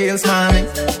now your heels, mommy.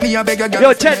 Me a beg your girl.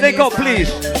 Yo, technical, please.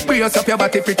 Brace up your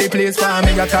body, pretty please for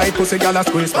me. Your tight pussy, girl a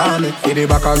squeeze for me. Hit the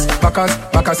backers, backers,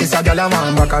 backers is a girl a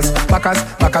man. Backers, backers,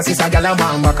 backers is a girl a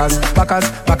man. Backers, backers,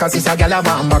 backers is a girl a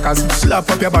man. Backers, slap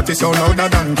up your body so louder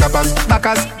than clappers.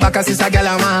 Backers, backers is a girl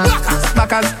a man.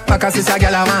 Backers, backers is a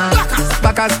girl a man.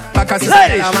 Backers, backers is a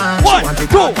girl a man. 1,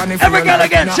 2, every girl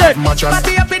again, shit.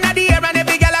 Body up in the air and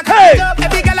every girl a cut Hey! it up.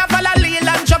 Every girl a follow lean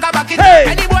and chug a back it Hey!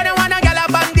 up. Any boy that want a girl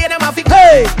a bang, they them a fit.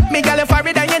 Hey! Me girl a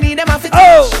fire that you need them a fit.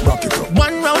 Oh!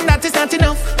 One round that is not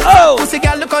enough. Oh! Pussy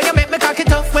girl look how you make me cock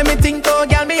it up. When me think oh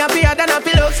girl me happier than a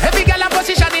pillows. Every girl a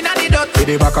position in a with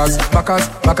the backers, backers,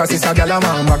 backers is a gyal a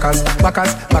man, backers,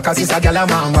 backers, backers is a gyal a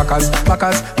man, backers,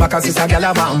 backers, backers is a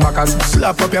gyal a man, backers.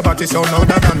 Slap up your body so now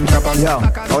that I'm tapping. Yo,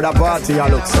 how the party a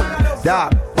look so? Yeah,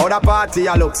 how the party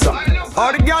a look so?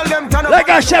 How the gyal them turn up? Like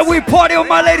I said, we party with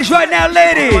my ladies right now,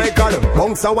 ladies.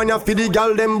 Bounce when you feel the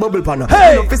gyal them bubble panna.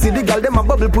 Hey, you see the gyal them a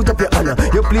bubble, put up your hand.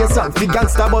 You play song, fi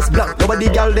gangsta boss blank. Nobody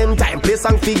gyal them time, play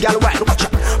song fi gyal wild. Watch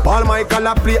out, Paul Michael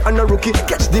a play on a rookie.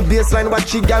 Catch the baseline,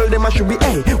 watch the gyal them a should be.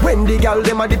 Hey, when the gyal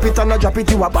them a dip it and a drop it,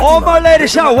 you a body. All my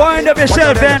ladies, y'all wind up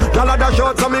yourself, man. Gyal a dash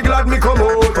out, so me glad me come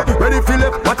out. Ready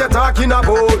Philip, what you talking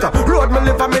about? Road me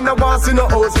live and me no want see no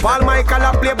house. Paul Michael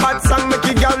a play bad song, make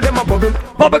the gyal them a bubble.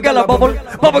 Bubble gyal a bubble,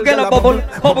 bubble gyal a bubble,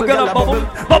 bubble gyal a bubble,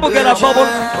 bubble gyal a bubble,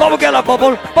 bubble gyal a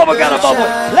bubble, bubble gyal a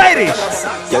bubble. Ladies,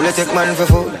 y'all take man for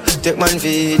food. Take man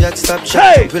for that stop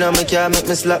chat. Hey. When I make ya make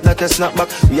me slap like a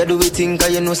snapback. We a do we think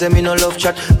cause you know say me no love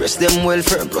chat. Breast them well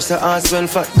firm plus the ass well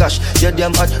fat. Gosh, you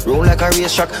damn hot, roll like a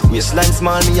race track. Waistline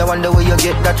small, me I wonder where you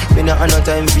get that. Me not no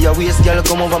time for your waist, girl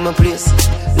come over my place.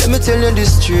 Let me tell you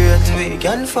this straight. We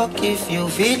can fuck if you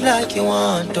feel like you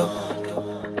want to.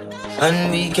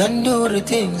 And we can do the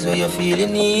things where you feel you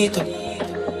need to.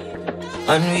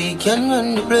 And we can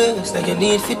run the place like you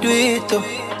need to do it to.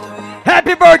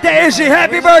 Happy birthday, Izzy!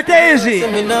 Happy birthday, Izzy!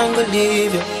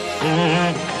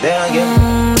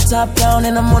 Top down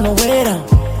and I'm on the way down.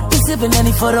 We sipping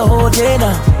any for the whole day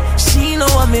now. She know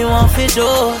what me want for do.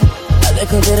 A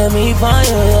little bit of me fine,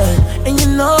 yeah. And you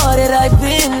know that I've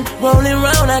been rolling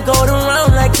round, I go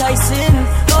around like Tyson.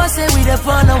 No, I say we the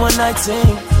fun a one night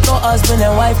thing. No husband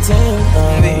and wife thing.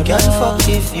 We can fuck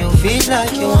if you feel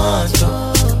like you want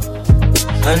to.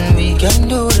 And we can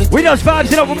do it. We just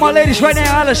vibes it up with my ladies right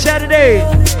now on a Saturday.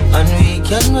 And we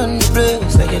can run the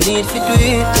place like you need to do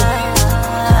it.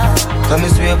 Come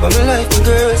and sweep on my life, my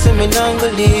girl, say me not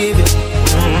gonna leave you.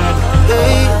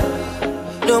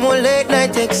 Hey, no more late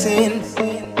night texting.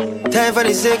 Time for the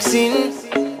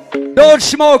sexing. Don't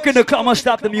smoke in the club. I'm gonna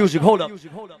stop the music. Hold up.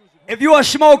 If you are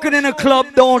smoking in a club,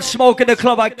 don't smoke in the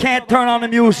club. I can't turn on the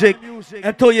music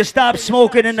until you stop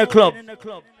smoking in the club.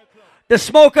 The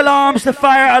smoke alarms, the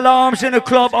fire alarms in the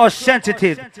club are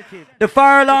sensitive. The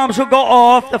fire alarms will go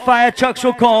off, the fire trucks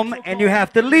will come, and you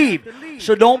have to leave.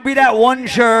 So don't be that one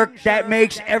jerk that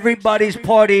makes everybody's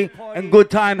party and good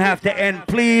time have to end.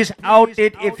 Please out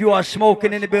it if you are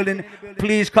smoking in the building.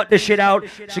 Please cut the shit out.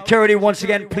 Security, once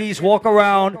again, please walk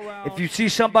around. If you see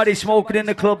somebody smoking in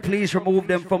the club, please remove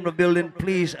them from the building.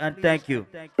 Please and thank you.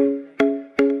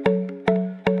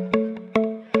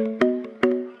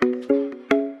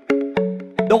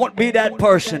 Don't be that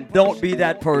person. Don't be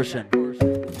that person.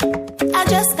 I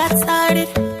just got started.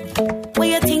 What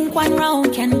you think one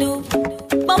round can do?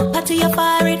 Bumper to your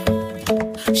forehead.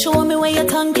 Show me what your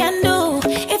tongue can do.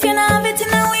 If you not have it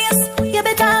in a waist, you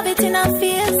better have it in a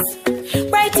face.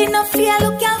 Bright enough for you,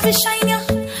 look out for shine you.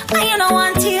 And you don't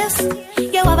want tears.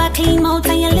 You have a clean mouth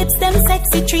and your lips them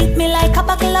sexy. Treat me like a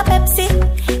bottle of Pepsi.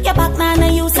 Your back man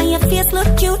a use and your face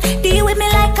look cute. Deal with me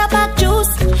like a back juice.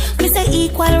 Me say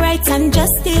equal rights and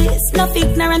justice. No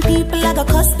ignorant people I go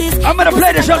cuss this. I'm gonna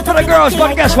play this up for the girls,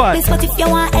 but guess what? But if you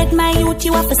want head my youth,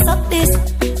 you have to suck this.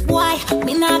 Why?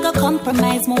 Me not go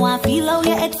compromise. Me want feel how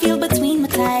your head feel between my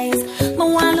thighs. Me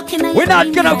want looking at. We're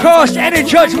not gonna cross any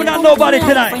judgment on nobody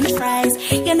tonight. French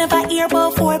fries. You never hear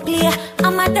about foreplay.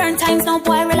 I'm modern times, no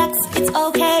boy, relax. It's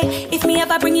okay. If me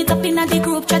ever bring it up in the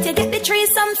group chat, you get the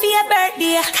threesome for your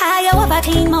birthday. Cause you have a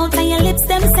clean mouth and your lips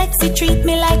them sexy. Treat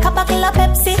me like a bottle of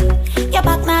Pepsi. Your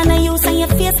back man a use and your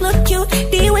face look cute.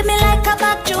 Deal with me like a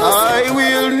back juice. I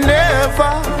will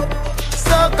never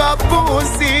suck a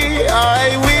pussy.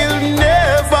 I will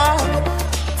never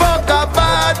fuck a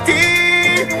party.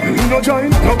 Me no join,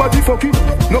 nobody fucking,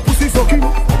 no pussy sucking.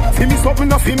 See me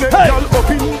something a female girl up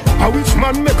in. A which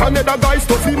man make another guy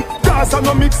stuff him. Gas and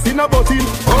no mix in a bottle.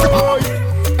 Oh.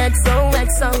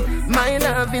 XOXO, my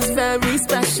love is very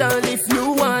special. If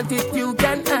you want it, you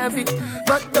can have it.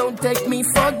 But don't take me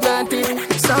for granted.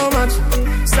 So much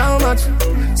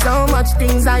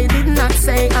things I did not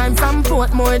say. I'm from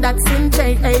Portmore, that's in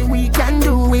JA. We can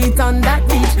do it on that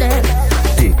beach there.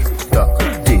 Tick tock,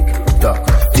 tick tock,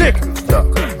 tick tock,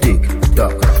 tick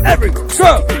tock. Every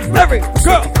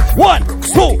girl. 1,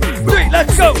 2, 3,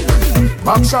 let's go.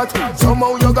 Back shot,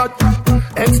 somehow you got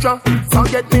extra.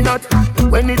 Forget me not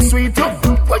when it's sweet. You,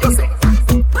 what you say?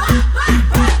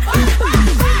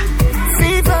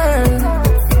 Fever,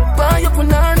 buy your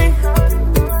punani.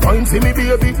 Wine see me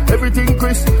baby, everything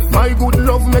crisp. My good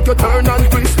love make you turn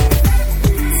and crisp.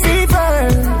 Fever,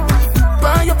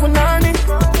 buy your punani.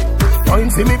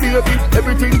 Wine see me baby,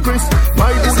 everything crisp.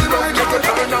 My good love make you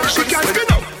turn and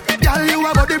crisp. Girl, you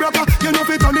a body broker. You know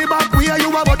fit on the back where you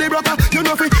a body broker. You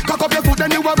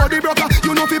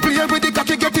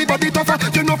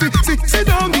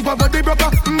body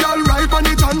broker. Girl, right on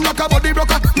the chan like a body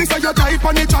broker. Me say you tight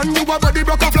on the chan, you a body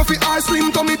broker. Fluffy ass,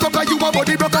 slim tummy tucker, you a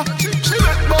body broker. She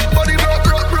make body broke.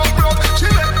 She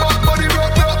make body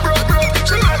broke.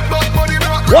 She make body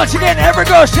broke. Once again, every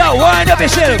girl shout, wind up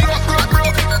yourself.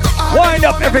 Wind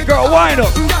up, every girl, wind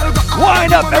up.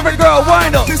 Wind up, every girl,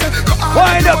 wind up.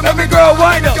 Wind up, every girl,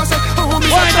 wind up.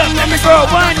 Wind up, every girl,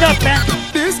 wind up, man.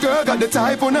 This girl got the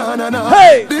type of na-na-na.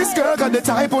 Hey! This girl got the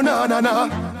type of na-na-na.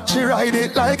 She ride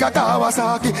it like a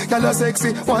Kawasaki. Girl are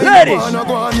sexy. Why you wanna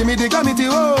go on? Give me the glamity,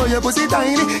 oh, your pussy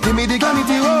tiny. Give me the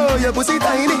glamity, oh, your pussy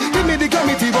tiny. Give me the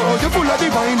glamity, oh, you full of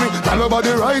divine. Tell about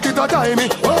the right, it a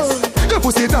timing. Oh. Your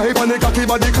pussy tight and the cocky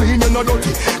body clean, you no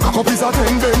dirty. Cock up is a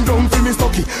 10, bend down for me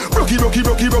stocky. Rocky.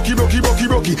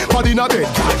 Body na dead,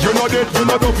 you no dead, you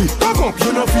no dopey. Cock up,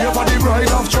 you no fear for the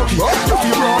bride of Chucky. You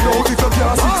feel broad out if you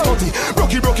can't 640.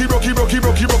 Rocky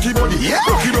body.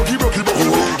 Rocky.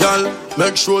 Girl,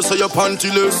 make sure so your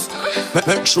pantyless.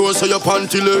 Make sure so your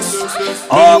pantyless.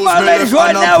 Oh my ladies,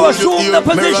 right now assume the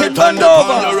position, bend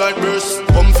over.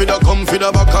 Come for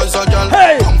the back as a girl.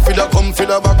 Hey. Come for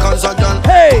the back as a girl.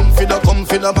 Hey. Come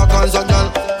for the back as a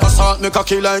girl. Assault me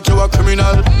cocky like you a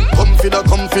criminal. Come for the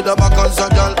back as a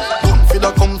girl.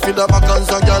 Come for the back as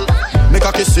a girl. Make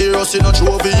a kiss serious in a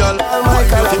jovial. Why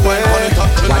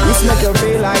this make you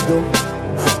feel like though?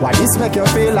 Why this make you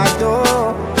feel like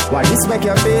though? Why this make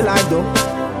you feel like though?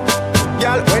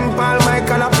 Girl, when Paul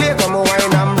Michael a play, come on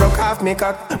wine and broke off me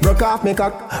cock. Broke off me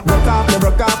cock. Broke off me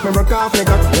cock.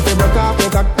 If you broke off me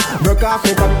cock, broke off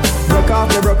me cock. Broke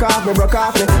off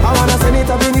me. I wanna send it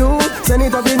up in you.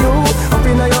 Up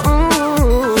in your come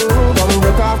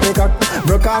broke off me cock.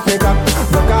 Broke off me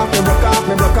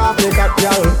cock,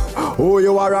 girl. Who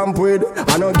you a ramp with?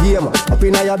 I no game. Up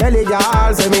in your belly,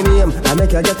 girl, say me name. I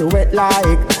make you get wet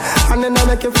like, and then I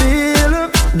make you feel,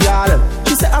 girl.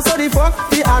 She say I saw the fuck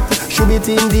the act. Should be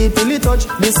team deep till it touch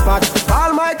this spot.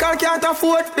 Paul Michael can't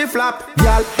afford the flap,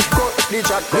 girl. Cut the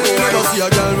chat. Me never see a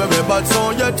girl with a bad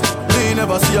song yet. Me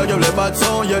never see a girl with a bad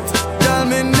song yet. Girl,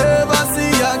 me never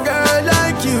see a girl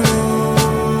like you.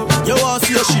 You want to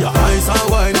see a she ice and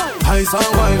wine.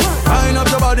 Wind up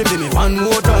your body, give me one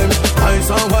more time. Ice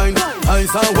and wine,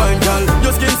 girl.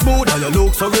 Your skin smooth and your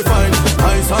look so refined.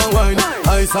 Ice and wine.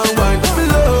 Me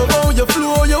love how you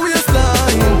flow your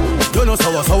waistline. You know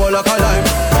sour like a lime.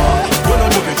 You know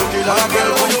looking like a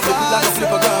girl. When you flip it like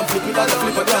a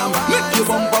flippergram. Make your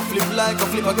bumper flip like a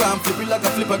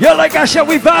flippergram. Yo, like I said,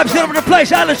 we vibes all over the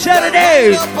place all the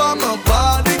Saturdays. Up on my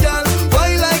body, girl.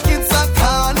 Why like it's a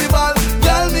carnival?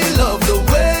 Girl, me love the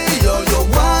way you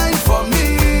wine for me.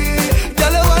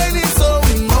 Girl, your wine is so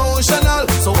emotional.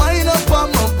 So wine up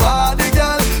on my body,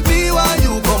 girl. Me why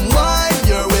you come wine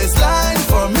your waistline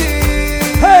for me.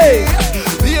 Hey!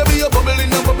 Baby, you're bubbling,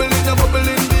 baby.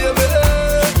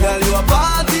 Girl, you a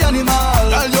party animal.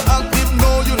 Girl, you active,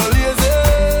 no, you no lazy.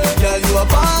 Girl, you a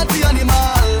party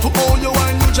animal. To own your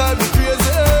wine, you drive me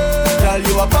crazy. Girl,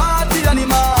 you a party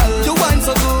animal. You wine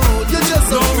so good, you just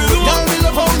so good. Girl, me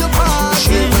love how you party.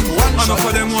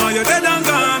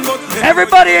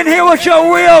 Everybody in here with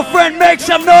your real friend, make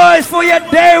some noise for your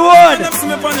day one.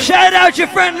 Shout out your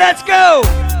friend, let's go.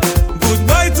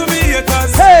 Goodbye to me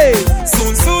haters. Hey.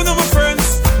 Soon, my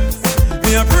friends.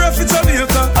 Me a pray for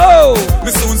Jamaica. Oh.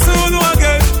 Me soon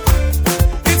again.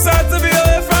 It's hard to be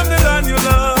away from the land you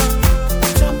love.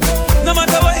 No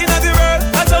matter what in the world,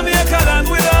 a Jamaica land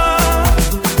we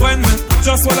love. When me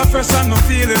just while I'm fresh and I'm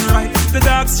feeling right, the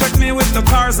dogs check me with the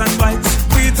cars and bikes.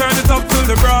 We turn it up till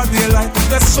the broad daylight.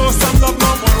 Let's show some love,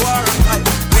 no more war and fight.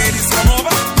 Ladies come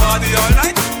over, party all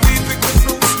night. We pick the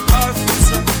fruits, all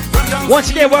fruits. Once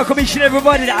again, welcome each and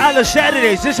everybody to all the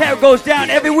Saturdays. This is how it goes down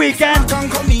every weekend.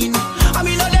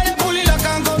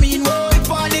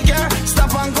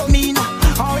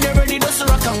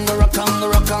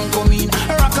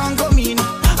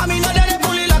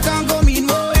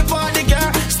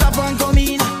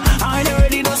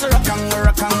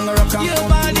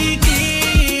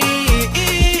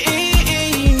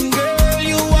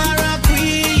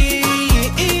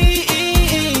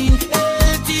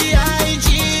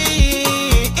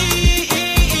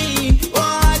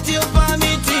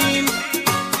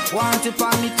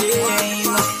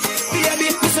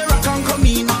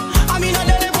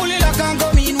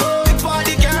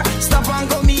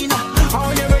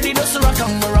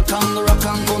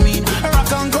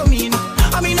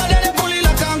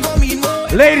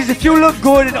 Ladies, if you look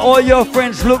good and all your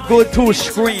friends look good too,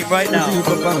 scream right now.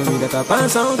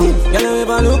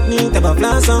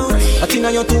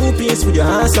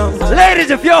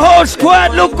 Ladies, if your whole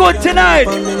squad look good tonight,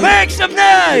 make some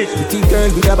noise.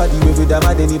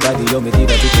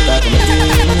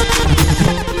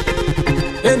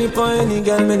 Any point, any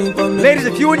girl, many point. Ladies,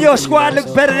 if you and your squad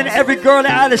look better than every girl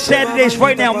out of Saturdays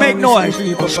right now, make noise.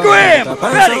 Scream!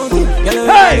 Ready?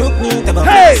 Hey!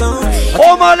 Hey!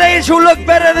 All my ladies who look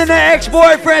better than their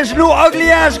ex-boyfriend's new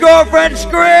ugly-ass girlfriend,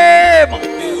 scream!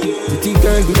 Pretty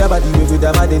girl with a body, with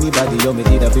a bad anybody, you me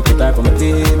did a people type on my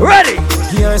team. Ready?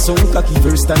 Here some cocky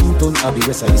first time, don't have the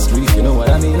rest of the street, you know what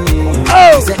I mean?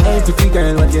 Oh! She say, hey, pretty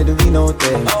girl, what you doing out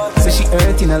there? Say she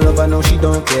hurting, I love her, now she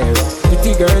don't care.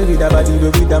 Pretty girl with a body,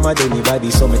 with a mad anybody,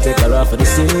 so me take her off for the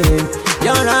scene.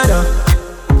 You're rather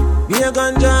be a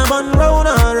ganja man round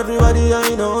her, everybody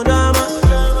I know drama.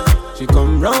 She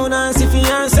come round and see for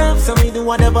herself, so we do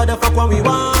whatever the fuck what we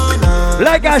wanna.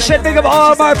 Like I said, think of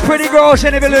all my pretty girls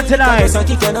in the building tonight.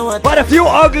 But if you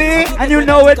ugly and you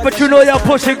know it, but you know your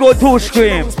pussy go to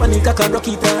scream.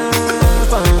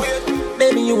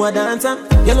 Baby, you a dancer.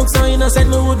 You look so innocent,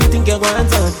 no would you think you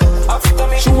want her?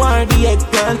 She want the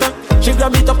eggplant. She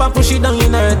grab it up and push it down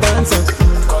in her dancer.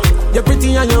 You're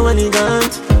pretty and you're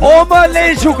elegant. All my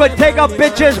ladies who could take a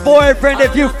bitch's boyfriend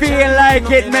if you feel like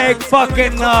it, make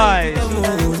fucking noise.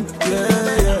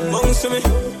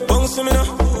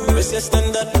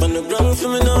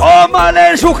 All my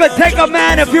ladies who could take a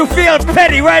man if you feel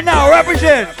petty right now,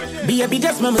 represent. Be a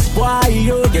biggest mama's boy,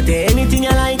 you get anything you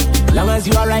like. Long as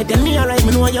you alright, then me alright.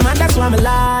 Me know your man, that's why me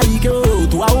like you.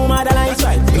 To a woman that likes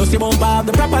right. You see bump up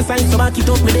the proper sign, so back it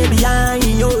up me there behind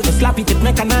you. So slap it, it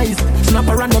mechanized. Snap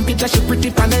a random picture, she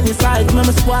pretty on any side.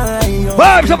 Mama's boy.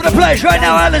 Vibes up in the place right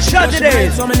now, Alan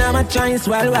Saturdays. So me never a chance,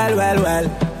 well.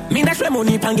 Me dash my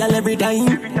money pan girl every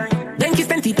time. Then kiss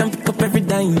and teeth and pick up every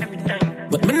dime.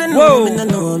 But me no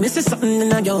know, me see something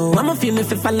in a yo. I'ma feel me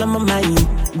if it fall on my mind.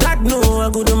 God know a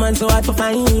good man so hard to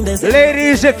find this.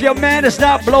 Ladies, if your man is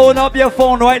not blowing up your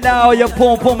phone right now, your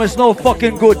pom-pom is no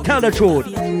fucking good. Tell the truth.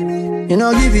 You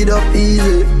know, give it up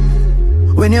easy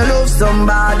when you love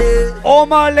somebody. All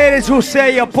my ladies who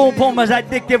say your pom-pom is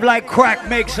addictive like crack,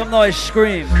 make some noise,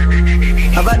 scream.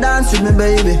 Have a dance with me,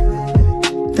 baby.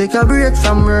 Take a break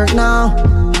from work now.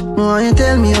 Why you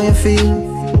tell me how you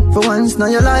feel? For once now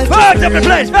your life. Vibes up the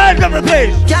place, vibes up the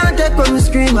place. Can't take when we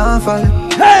scream and fall.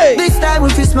 Hey! This time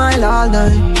if you smile all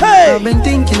night. Hey! I've been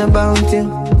thinking about you.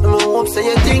 Hope so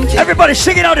you're thinking. Everybody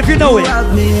sing it out if you know it.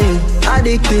 Have me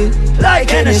addicted like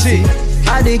Hennessy.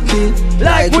 Addicted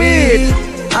like weed.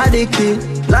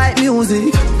 Addicted like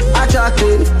music.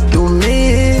 Attracted to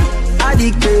me.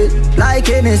 Addicted like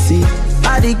Hennessy.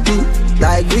 Addicted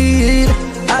like weed.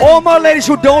 All my ladies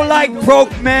who don't like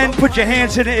broke men, put your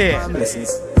hands in the air.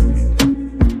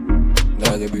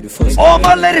 All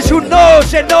my ladies who know,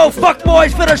 say no fuck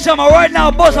boys for the summer right now.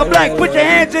 Boss of black, put your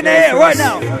hands in the air right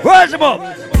now. Rise them up.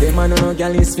 Them man no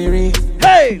girl is free.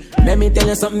 Hey! Let me tell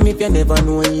you something if you never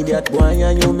know idiot boy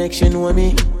and you make she know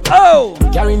me. Oh!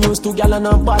 Carry news to gal and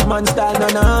a bad man style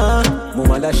na.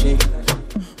 Mama da she.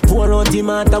 Pour out the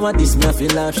matter what this me I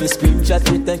feel laugh. She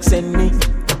screenshot me text send me.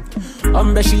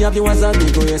 She have you as a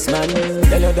big yes man.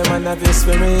 Tell you the man have this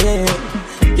for me.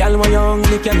 Girl when you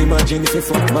hungry can imagine if you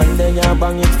fuck man then you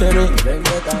bang it for me.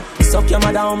 Suck your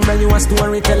mother you a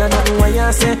story tell her nothing what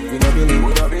you say. We don't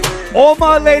believe. All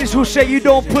my ladies who say you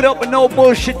don't put up with no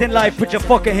bullshit in life, put your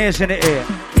fucking hands in the air.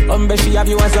 She have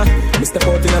you as a Mr.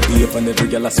 Pot in a beef and the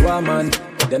big girl a swan man.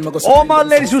 All my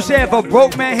ladies who say if a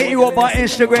broke man hit you up on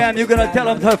Instagram, you're gonna tell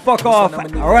him to fuck off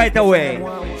right away.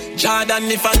 Jordan,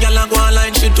 if a girl a go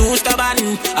online, she too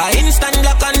stubborn. I instant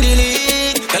block and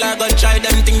delete. Tell her go try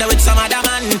them thing that with some other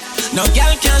man. No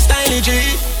girl can style it, G.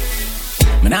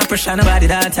 Me not pressure nobody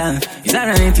that time. It's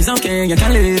alright, it's okay, you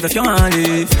can live if you want to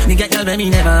live. Me get girl, baby,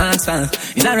 never ask for.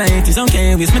 It's alright, it's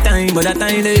okay, waste my time, but that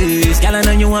time is. Girl, I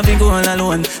know you want to go all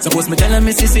alone. Suppose me tell her,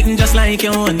 me see sitting just like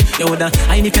your own. You woulda,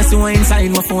 I need to see what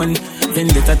inside my phone. Then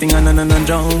let that thing on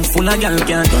drown. Full of girl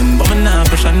can't done, but me not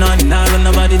pressure none. Nah run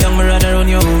nobody down, me rather run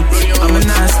you. I'm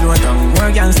not slow down.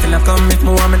 More girls still a come, if me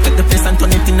want me take the place and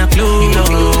turn it in a clue.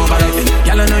 But I think,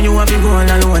 girl, I know you want to go all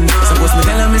alone. Suppose me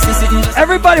tell her, me see sitting.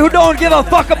 Everybody who don't give a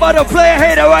fuck about a player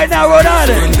hater right now, Rhode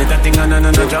Island.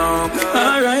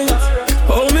 Alright,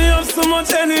 hold me up so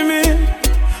much enemy,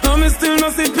 and me still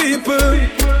not see people.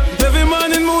 Every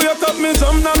morning me wake up, me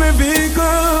jump down my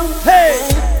vehicle. Hey!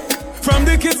 From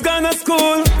the kids gone to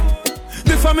school,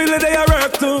 the family they are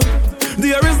work to.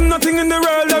 There is nothing in the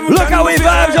world that look how we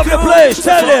vibes up the place,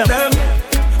 tell them.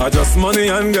 I just money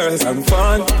and girls and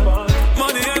fun.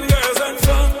 Money and girls and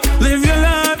fun. Live your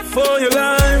life for your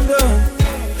life, though.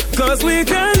 Cause we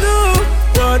can do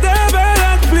whatever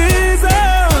that pleases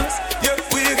us. Yeah,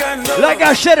 we can do. Like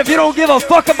I said, if you don't give a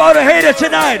fuck about a hater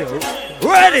tonight,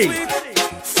 ready?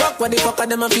 Fuck what the fuck are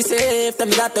them and be safe. Them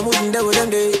got them wouldn't do them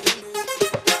day.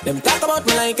 Them talk about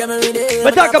me like every day.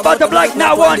 But talk about the black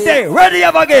now one day. Ready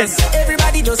up again.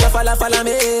 Everybody just a follow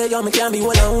me. Yo, me can't be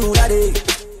one on who that day.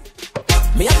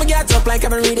 Me have to get up like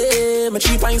every day. My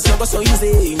 3 pints never so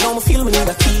easy. Now me feel me need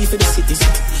a key for the city.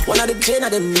 One of the gen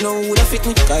of them, you know, would have fit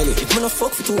me. Kylie, if me no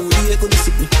fuck for 2 days, could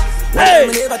sit me. Hey!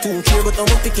 Me never too care, but I'm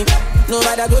picking.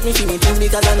 Nobody got me feeling things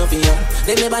because I know for you.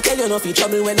 They never tell you nothing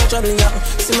trouble when I'm troubling you.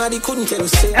 Somebody couldn't tell you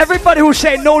say. Everybody who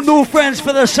say no new friends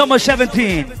for the summer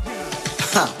 17.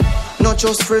 Ha! Not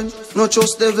just friend, not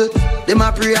just devil. Them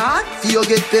a pray hard, you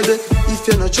get pebble. If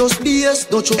you're not just BS,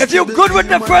 not just. If you're good with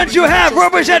the friends you have,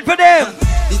 represent for them.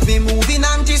 If me moving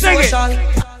anti-social.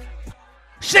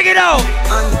 Sing it out.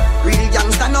 And real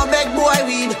gangsta no beg boy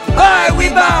weed. Buy, we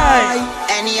buy.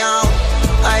 Anyhow,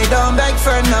 I don't beg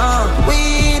for now.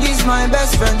 Weed is my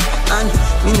best friend. And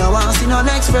me no want see no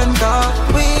next friend talk.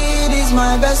 Weed is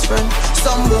my best friend.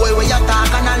 Some boy where you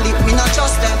talk and I lip, me not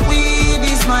trust them. Weed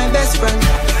is my best friend.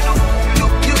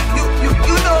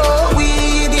 You know,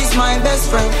 weed is my best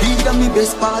friend. Weed and me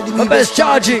best party, my best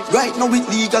charge it. Right now it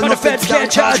legal, but no the feds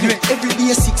can't charge me. Every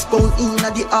day 6 pound in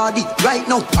at the RD. Right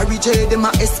now, I reject them a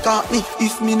escort me.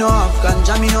 If me no have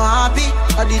ganja, me no happy.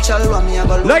 I the chalwa me a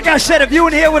go. Like I said, if you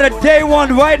in here with a day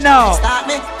one right now,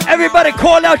 everybody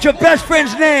call out your best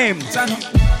friend's name.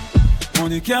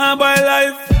 Money can't buy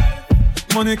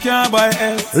life. Money can't buy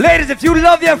health. Ladies, if you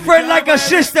love your friend like a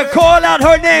sister, call out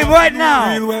her name right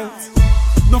now. Real wealth.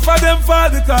 No for them fall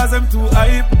because them too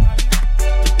hype.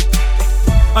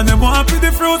 And them want to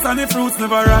the fruits and the fruits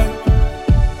never ripe.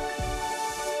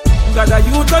 Got a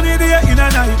youth on the day in a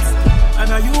night.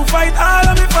 And a you fight all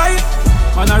of me fight.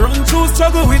 And I run through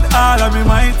struggle with all of me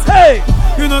might. Hey!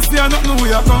 You know see I nothing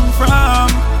where you come from.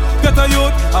 Get a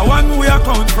youth, I want where you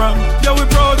come from. Yeah, we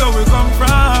proud where we come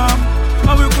from.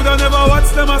 And we could have never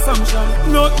watched them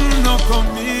assumption. Nothing no come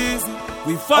easy.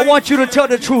 I want you to tell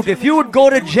the truth. If you would go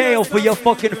to jail for your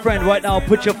fucking friend right now,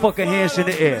 put your fucking hands in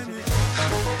the air.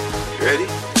 Ready?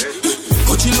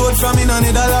 Coach you load from in a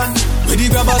Netherland. Ready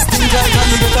grab a stink like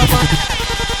and you get up on.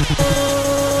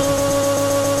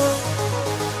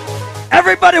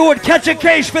 Everybody who would catch a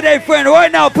case for their friend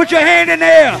right now, put your hand in the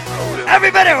air.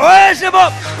 Everybody raise them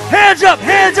up. Hands up,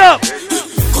 hands up.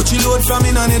 Coach you load from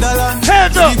in a Netherland.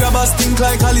 Hands up. Ready grab a stink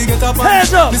like and you get up on.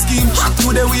 Hands up. The scheme hot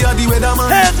today we are the weatherman.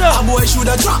 Hands up. A boy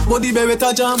shoulda drop but the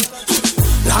beretta jam.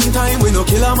 Long time we no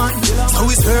kill a man. So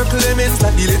we circle elements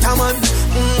like the little man.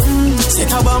 Set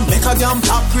a bomb, make a jam,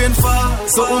 top rain fall.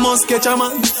 So we must catch a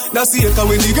man. That's the echo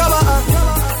when the grabber.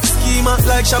 Schema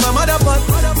like Shabba Motherpot.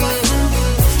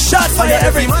 Shot fire,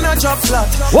 every man a drop flat.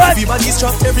 What? Everybody's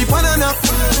trapped, every pan a nap.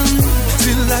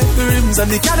 Feel like the rims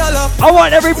and the Cadillac. I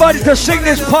want everybody to sing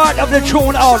this part of the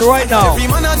tune out right now. Every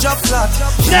man a drop flat.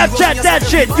 Snapchat that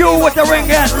shit, you with the ring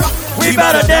end. We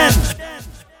better then.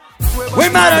 We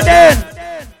better then.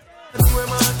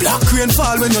 Black rain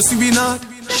fall when you see we not.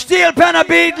 Steel pen a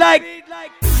beat like.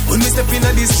 When we step in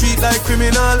at the street like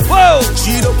criminal. Whoa.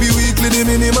 Cheat up your weekly the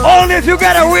minimum. Only if you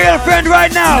got a real friend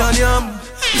right now.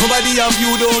 Nobody have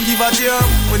you, don't give a damn.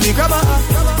 When you grab a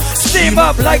steam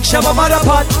up like Shabba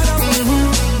Motherpot.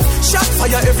 Shot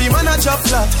fire, every man a drop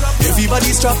flat.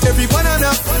 Everybody's trapped, every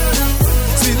banana.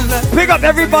 Pick up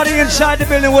everybody inside the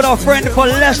building with a friend for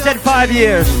less than 5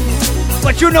 years.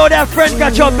 But you know that friend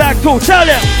got your back too. Tell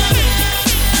them.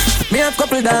 Me have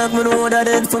couple dog, me know that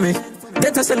dead for me.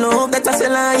 That I say love, that I say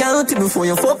loyalty. Before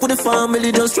you fuck with the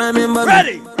family, just try remember me.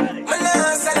 Ready.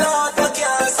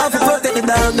 I have to protect the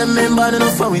dog, them member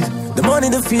enough for me. The money,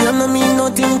 the fame, no mean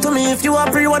nothing to me. If you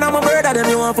are free one, I'm a brother, then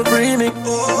you want to free me.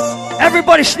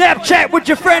 Everybody Snapchat with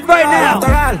your friend right now.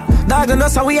 After all, dog and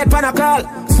us, we had pan a call.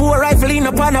 4 rifle in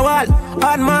upon a wall.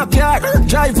 On my yard,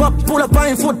 drive up, pull up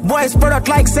on foot. Boys spread out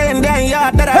like saying damn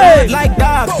yard. That I heard like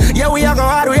dog. Yeah, we are go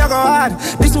hard, we are go hard.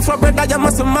 This is for bread that you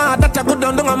must be mad. That I could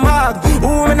don't do a mag.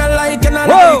 Who me not like and I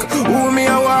like. Who me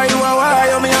a why, you a why.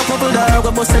 You me a couple dog,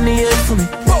 a bust in the head for me.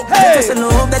 That I say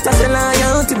love, that I say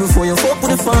loyalty. Before you fuck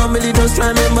with the family, just try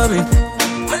remember me.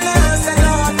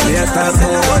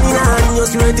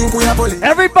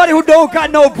 Everybody who don't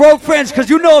got no broke friends, cause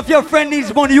you know if your friend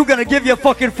needs money, you're gonna give your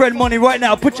fucking friend money right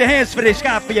now. Put your hands for this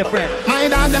guy for your friend. My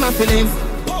dog them a feelings.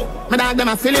 My dog them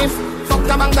a feelings. Fuck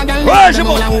the bank again. Them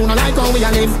all who no like how we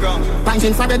a live.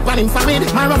 Punching for bed, panning for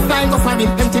it. My rough line go for it.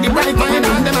 Empty the bright. My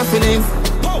dog them a feelings.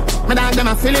 My dog them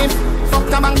a feelings. Fuck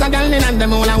the bank again and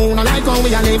them all who no like how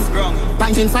we a live.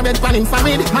 Punching for bed, panning for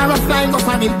it. My rough line go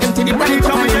for it. Empty the bright.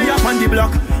 On the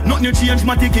block. Nothing you change,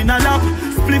 my tick in a lap.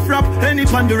 Split rap, any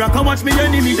pandora, come watch me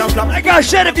enemy that flap. Like I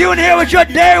said, if you in here with your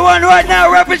day one right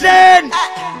now, represent.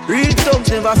 Real thugs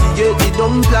never forget the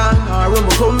dumb plan or where we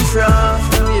come from.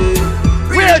 Yeah.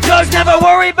 Real thugs never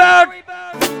worry about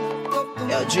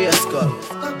Yo, J-Skull.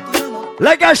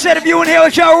 Like I said, if you in here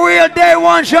with your real day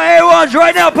ones, your A1s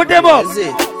right now, put them up.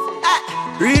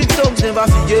 Real thugs never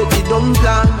forget the dumb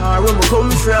plan or where we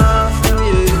come from.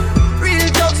 Yeah.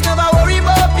 Real thugs never worry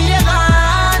about being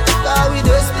on. Cause we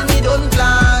destiny don't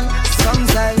plan. Some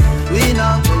say we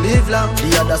now live long.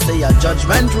 The other say a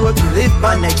judgment road to live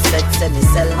by. Next sex and me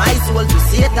sell my soul to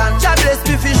Satan. God bless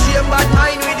me for shame, but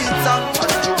mine with it song.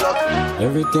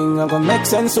 Everything I gonna make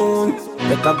sense soon.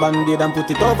 Get a bandit and put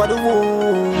it over the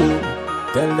wound.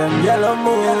 Tell them yellow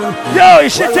moon. Yo,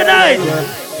 it's shit tonight.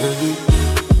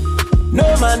 No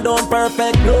man don't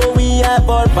perfect. No, we have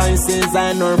our vices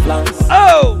and our plans.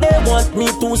 Oh, they want me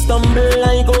to stumble.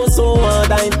 I go so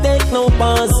hard, I take no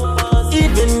pause.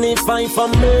 Even if I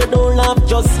fumble, don't laugh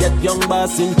just yet. Young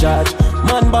boss in charge.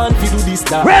 Man born fi do this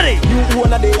stuff. Ready? You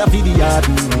wanna day a video yard.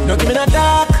 No give me no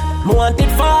talk. Me want it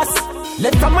fast.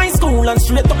 Left from my school and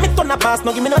straight up me turn a pass.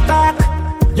 No give me no talk.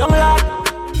 Young lad,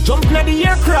 jump in the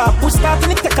aircraft. Push start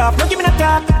and it take off. No give me no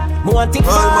talk. Me want it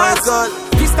fast.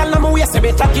 Pistol on my waist, you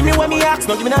better give me what me ask.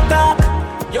 No give me no talk.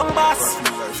 Young boss.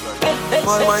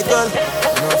 Paul Michael,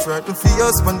 no afraid to fear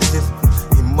us on the hill.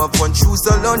 Him have one shoes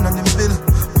alone and him bill.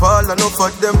 Paul enough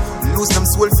of them, lose them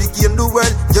soul fi gain the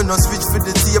world. You no switch for the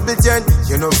table turn.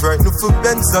 You no frightened for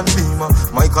Benz and Beamer.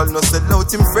 Michael no sell out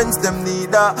him friends them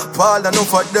neither. Paul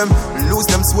enough of them, lose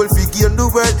them soul fi gain the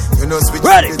world. You no switch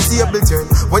for the table turn.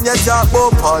 When you talk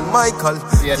about Paul Michael,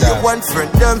 you one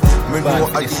friend them. Me know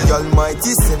I the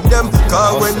Almighty send them.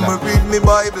 Cause when me read me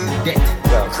Bible,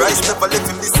 Christ never left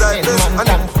him disciples.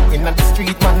 In the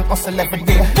street, man, hustle every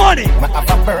day. Money. Me have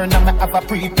a burn and me have a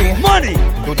prepay. Money.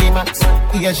 Do the max,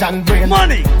 Asian brain.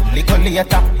 Money. Little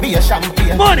later, be a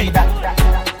champagne. Money.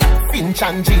 Finch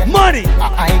and Jane. Money. A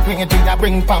high grade, I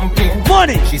bring pamphlet.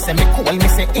 Money. She say me cool, me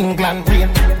say England rain.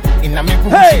 In a me room,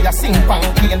 hey. She a sing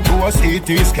pamphlet. Do a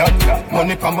CT scan,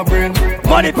 money pa my brain.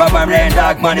 Money pa my brain,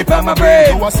 dog, money pa my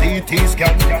brain. Do a CT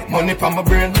scan, money pa my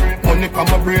brain. Money pa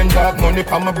my brain, dog, money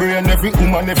pa my brain. Every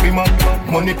woman, every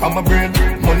man, money pa my brain.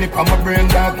 Money pa my brain,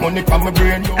 dog, money pa my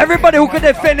brain. Everybody who can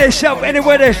defend themselves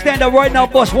anywhere they stand up right now,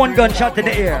 bust one gunshot in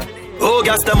the air. Oh,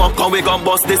 gas them up, come we gon'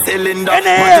 bust the cylinder. In the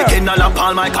air. One in all a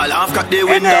Paul Michael, half cut the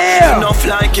window. In the air. No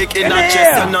fly kick in a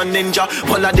chest, and no ninja.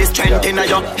 Pull of the strength in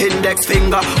your index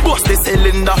finger. Bust the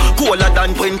cylinder, cooler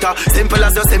than winter. Simple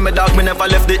as you see me dog, me never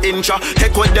left the incha.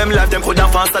 Take with them life, them coulda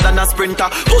faster than a sprinter.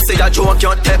 Who say that joke,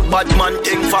 you take bad man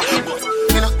thing for.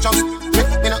 Me not touch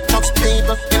people, me not touch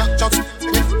people.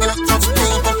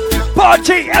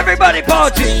 Party, everybody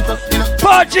party.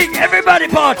 Party, everybody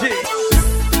party.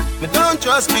 Me don't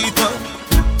trust people.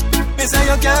 Me say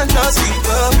you can't trust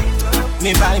people.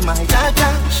 Me buy my dad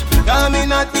cash. Cause me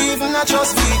not even a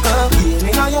trust people. Yeah,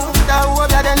 me know you, that hope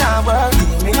that they not work.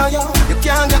 Yeah, me know you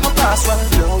can't get my password.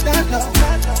 No, that love.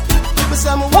 Me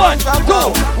say me want to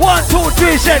go. 1, 2,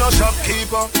 3,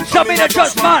 6. Show me the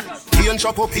trust man.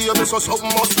 Chop up here, so something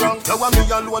must wrong. You want me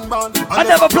alone, man. I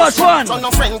never plus one. So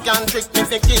no friend can trick me,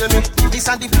 they kill me. This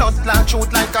and the blood clot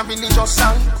truth like a religious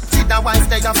song. See the wife,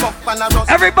 they a fuck and a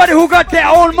rust. Everybody who got their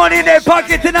own money in their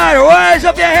pocket tonight, rise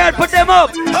up your head, put them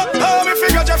up. Me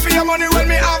figure just for your money when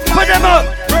me have my Put them up.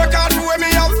 Work hard for when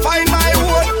me have find my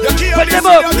own. You can't Put them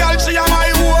listen up. your girl, she am my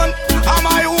own. I'm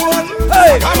my own.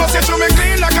 Hey. I must say to me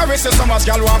clean like a wrist. So much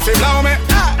girl want to blow me.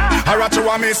 I rat to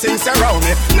want me sing around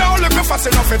me. Now look fast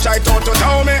enough to try to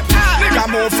tell me. Nigga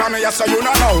move from me, so you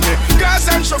don't know me. Girls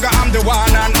and sugar, I'm the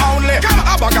one and only. Come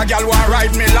a bag a girl want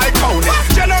ride me like pony.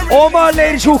 All my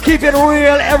ladies who keep it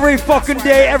real every fucking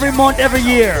day, every month, every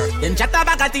year. Them chat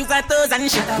about things like toes and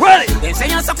shit. Ready. Them say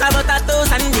you suck about a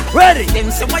toes and dick. Ready.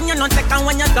 Them say when you not take and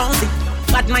when you don't see.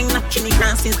 Bad mind not kill me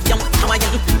grand since young. How are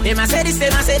you? Them a say this,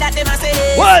 them a say that, them a say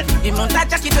this. What? Them on that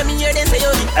jacket when me hear them say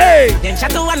yo. Hey. Them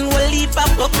chat to one will leave a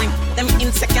book ring. Them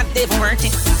insecure they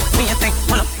working. Me a think,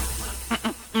 well,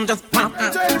 just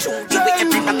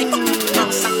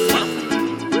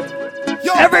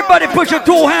everybody put your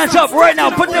 2 hands up right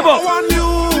now. Put them up.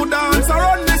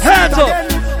 Hands up.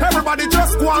 Everybody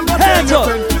just go and go. Hands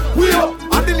up. We up.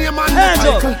 And the name and Hands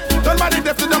the up. Michael. Somebody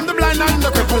deaf to them, the blind and the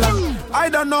cripple. I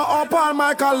don't know how Paul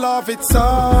Michael love it so.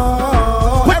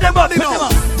 Put them up. Put them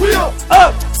up. We up.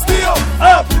 Up. Stay up.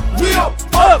 Up. We up.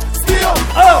 Up. Stay up.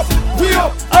 Up. We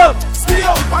up. Up. Stay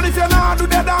up. And if you not do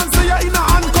the dance, you're in a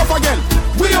handcuff again.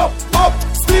 We up.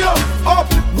 Stay up.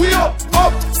 We up.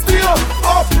 Stay up.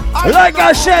 Like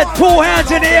I said, 2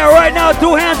 hands in the air right now.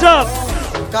 2 hands up.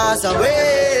 Cause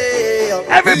away up.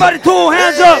 Everybody 2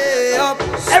 hands up.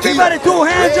 Everybody 2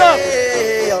 hands up.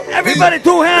 Everybody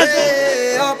 2 hands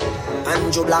up.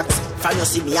 Andrew Blacks, From you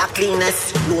see me a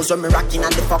cleanest. Nose when me rocking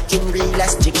and the fucking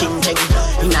realest. Chicken jeng.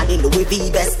 Inna the Louis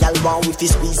V best. Y'all want with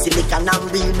this squeeze silicon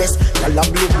and real best. Y'all a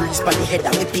blue breeze by the head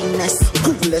of me penis.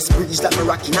 Coolest breeze like me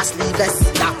rocking a sleeveless.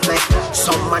 That make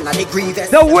some man a the grievous.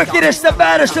 The wickedest, the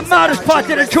baddest, the maddest part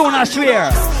of the tune, I swear.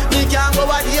 Me can't go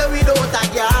out here without a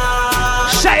girl.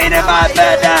 Shine in my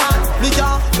bed. Me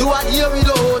can't do out here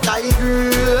without a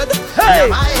girl. Hey.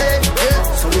 My head, yeah.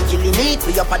 So we killing it.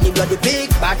 We up on the bloody pig.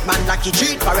 Bad man like you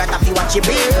treat. Parrot if you watch your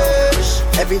bitch.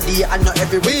 Every day and not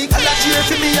every week. I like cheer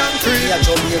for me and free. I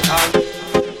Jamaican.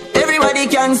 Everybody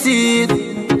can see it.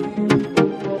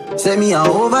 Say me a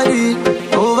overdo it,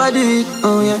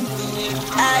 oh yeah.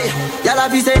 Hey, y'all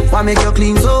be say, why make you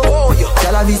clean so?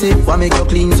 Y'all be say, why make you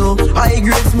clean so? High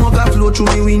grade smoke a flow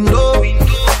through me window.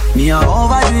 Me a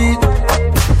overdo it.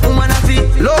 Woman a feel,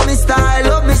 love me style.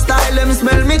 Let me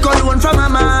smell me cologne from my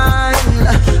mind.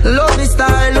 Love me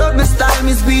style.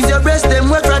 Me squeeze your breast, them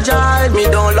we fragile. Me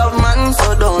don't love man,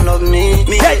 so don't love me.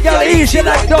 Me take your easy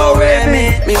like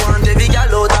Doremi. Me want every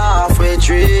girl out halfway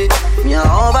tree. Me a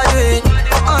overdo it.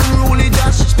 Unruly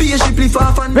dash, spaceshiply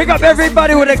far from. Pick up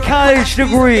everybody with a college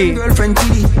degree.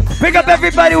 Pick up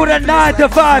everybody with a 9 to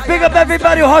 5. Pick up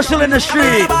everybody who hustle in the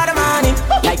street.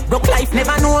 Like broke life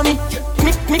never know me.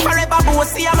 Me forever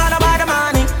bossy, I'm all about the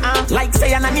money. Like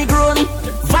say I'm a Negro me.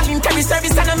 Voluntary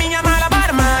service and me, I'm all about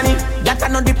the money. That I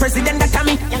know the president that I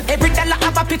me. Every dollar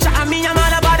have a picture of me, I'm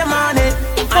all about the money.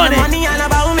 And the money all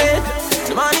about me.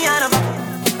 The money all about.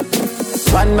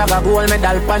 One bag of gold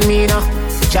medal pan me now.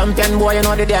 Champion boy, you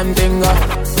know the damn thing.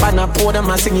 Pan a pour them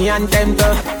a singing anthem.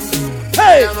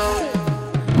 Hey!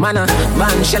 Man,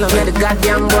 shell of the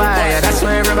goddamn boy. That's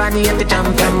why everybody at the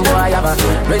champion boy. Have a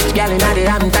rich gal in the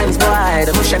Hamptons boy.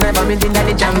 The bush never meet in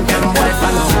the champion boy.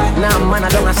 Now man, I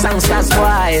don't have songsters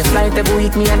boy. Flight every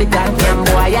week me and the goddamn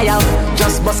boy. Yeah, yo.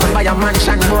 Just bust up by a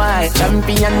mansion boy.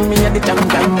 Champion me and the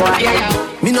champion boy. Yeah,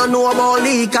 yo. Me no know about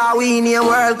league, cause we in a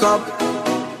World Cup.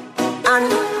 And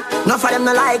no for them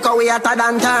no like how we hotter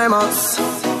than thermos.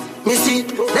 Me see,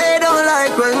 they don't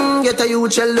like when get a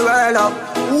youth shell the world up.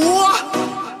 Whoa.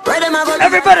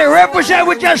 Everybody represent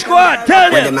with your squad. Tell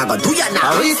them. Are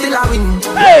we still a win?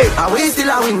 Hey. Are we still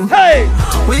a win? Hey.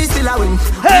 We still a win.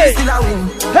 Hey. We still a win.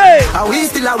 Hey. Are we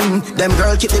still a win? Them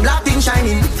girl keep the black thing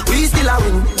shining. We still a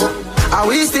win. Are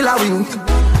we still a win?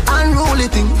 Unruly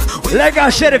thing. Like I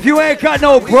said, if you ain't got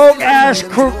no broke ass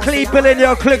people in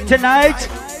your clique tonight.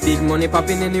 Big money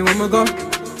popping anywhere we go.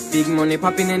 Big money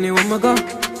popping anywhere we go.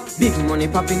 Big money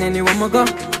popping anywhere we go.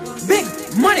 Big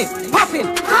money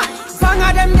popping. Fang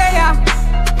of them there,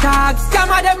 tag scam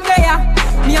of them there.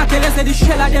 Me a tell you say the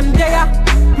shell of them there.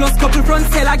 Plus couple front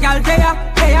seller gal there.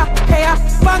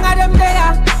 Fang of them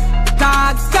there,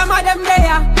 tag scam of them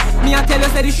there. Me a tell you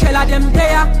say the shell of them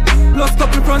there. Plus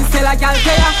couple front seller gal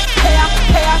there.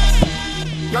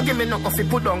 You give me no coffee,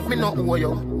 put down, me no owe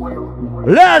you.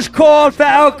 Last call for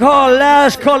alcohol,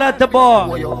 last call at the bar.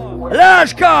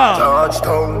 Last call. Last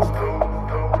call.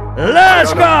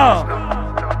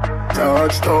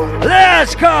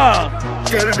 Let's go!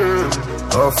 Tell them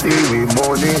I feel me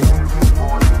money.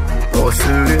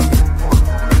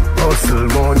 Hustle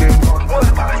money.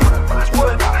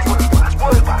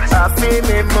 I feel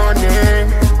me money.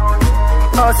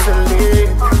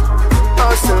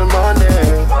 Hustle money.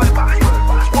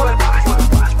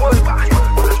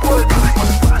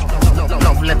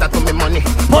 Love letter to me money.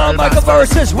 Paul Michael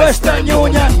versus Western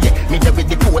Union. Me there with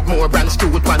the port more brands to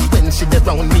it. One when she dey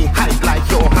round me hype like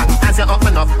your hand. As you up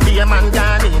and up, be a man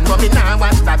gone in. But me nah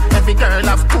watch that. Every girl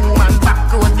have 2 man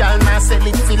backroad girl now sell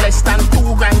it for less than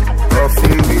 2 grand. I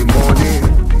feel me money.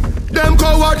 Them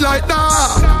coward like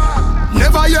that.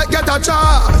 Never yet get a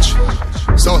charge.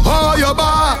 So how you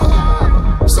bar?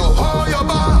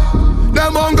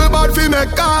 Them hungry bad fi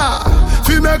make car,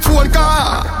 fi make phone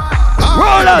car.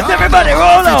 Roll out, everybody,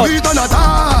 roll out.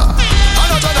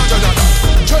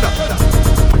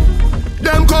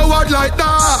 Them coward like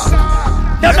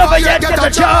that. They'll never yet get a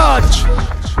charge.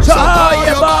 So how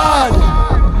you bad?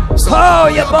 How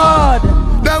you bad?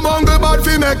 Them hungry bad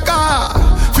fi make car,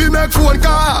 fi make phone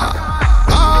car.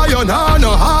 You know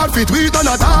no hard fit tweet on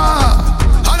a tar.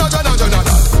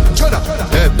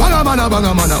 Hey, banga mana.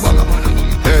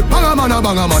 Hey, banga mana.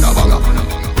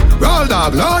 Roll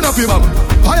dog, learn up your mama.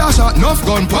 Fire shot, enough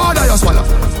gun, powder you swallow.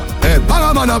 Hey,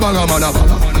 banga mana.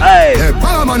 Hey,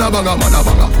 banga mana.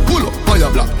 Pull up,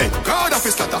 fire black. Hey, guard up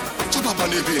his slaughter. Chop up on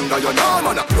the beam, that you know,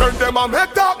 man. Turn them a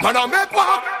make that, man a make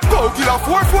back. Go kill a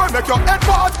 4-4, make your head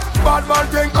bad. Bad man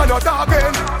thing on your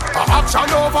talking.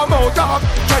 Action over mouth dog.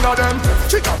 10 of them.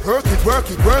 She got work it, work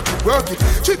it, work it, work it.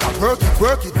 She got work it,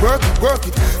 work it, work it, work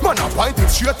it. Man, I point it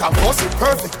straight and bust it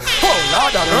perfect. Oh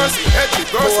Lord have mercy, head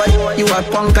it mercy. Boy, you a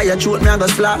punk, I shoot me and go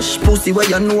slash. Pussy where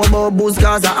you know about booze,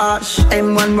 cause I ash.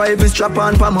 M1 rifle strap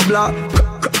on pa my block.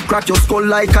 Crack your skull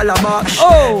like calabash.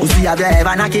 Oh, pussy, have you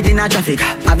ever knocked it in a traffic?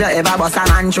 Have you ever bust a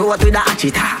man throat with a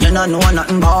hatchet? You don't know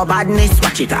nothing about badness,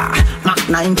 watch it. Mac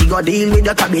 90 go deal with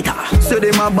your cabita. Say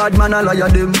them a bad man, I liar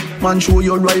them. Man show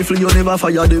your rifle, you never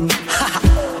fire them.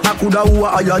 I coulda who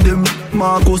I hire them.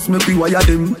 Marcus make we wire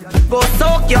them. Go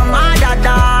soak your mother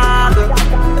dog.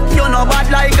 You know bad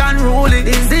like unruly.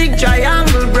 The zig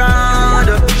triangle brand.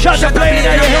 Shut the plane in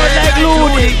your head like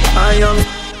Looney. I am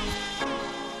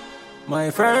my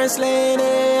first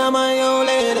lady, I'm my own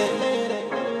lady.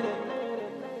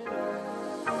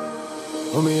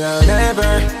 Oh, me, I'll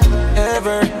never,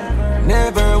 ever,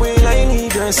 never will I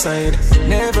leave your side.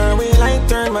 Never will I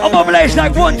turn my I'm gonna blaze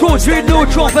like 1, 2, 3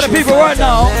 neutron for the people right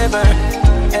now. Never,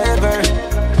 ever,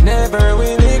 never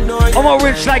will ignore you. I'm gonna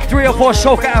reach like 3 or 4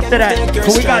 soca after that.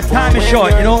 But we got time is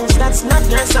short, you know. That's not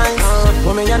your sign.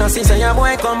 Mommy, you know, see, say your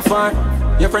boy come far.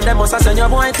 Your friend them must have said your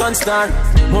boy turn star.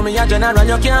 Mommy a general,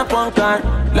 you can't punk her.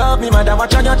 Love me, mother,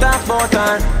 watch how you talk about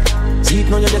her. See it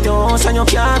now you get your house and your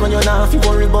car. When you're not, you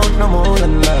worry about no more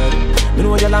than love. Me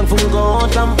know you long for you go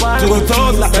out and party.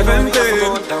 2017,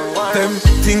 them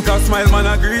think a smile man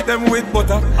I greet them with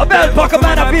butter. A bell buckle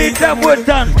man I beat them with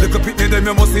tongue. Look up at them,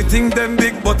 you must think them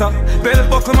big butter. Bell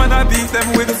buckle man I beat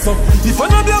them with some. If I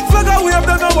know black flag we have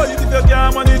done no white. If you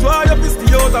can't manage, why you piss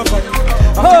the out of fight?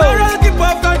 I'll keep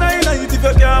after 9 night. If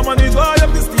you can't manage, why you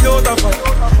piss the out of fight?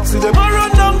 See them a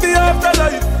run down the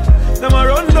afterlife. Them a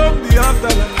run down the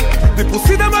afterlife. The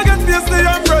pussy them a get face the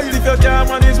young bride. If you can't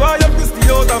manage, why you piss the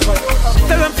out of fight?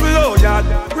 Tell them to low yard.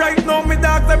 Right now me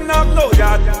dog them not no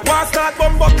yard. War start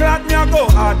bumbo clad me a go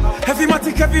hard. Heavy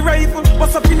matic, heavy rifle.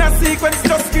 Bust up in a sequence,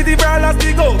 just give the brawlers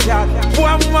the go yard. Boy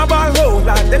I'm a ball hold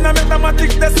lad. Then I make the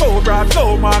matic the so broad.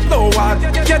 No mark, no hard.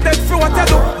 Get that through what you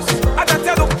do. I that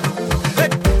you do.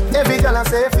 Every girl I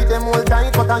say fit them all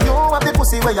tight. But you have the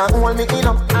pussy where you hold me in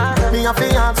up. Me a fi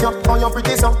ask you, how you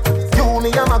pretty so. You me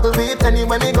a muggle with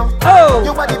anywhere me go. Oh.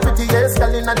 You are the prettiest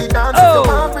girl in the dance. If you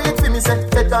want free for me say,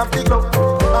 take off the glove.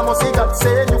 I must see God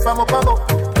say you from up above.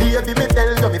 Baby me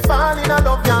tell you me fall in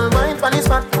love. Y'all mind pan is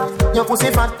fat. Your pussy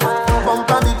fat.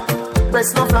 Bump a bit.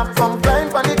 Breast no flap. Come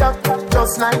climb pan the top.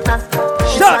 Just like that.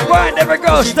 Start wine, never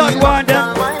go. Start wine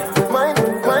down. Wine.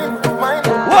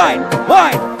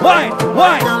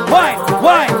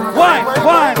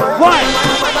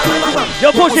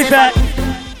 Your pussy fat.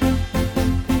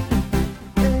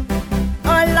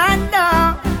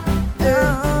 Orlando,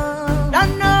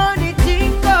 don't know the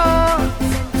jingle.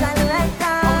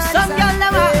 Some girl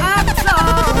never act so.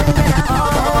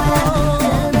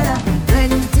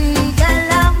 Plenty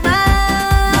girl a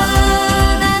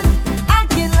man,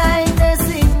 acting like the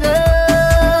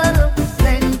single.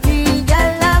 Plenty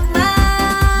girl a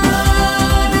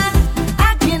man,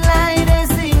 acting like the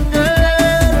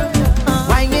single.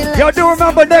 Y'all do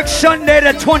remember next Sunday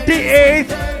the 28th?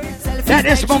 That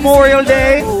is Memorial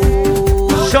Day,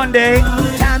 Sunday.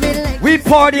 We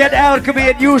party at Alchemy.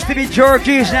 It used to be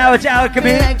Georgie's, now it's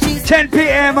Alchemy. 10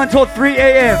 p.m. until 3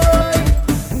 a.m.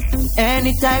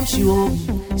 Anytime she home,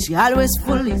 she always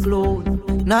fully clothed,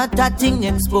 not a thing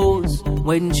exposed.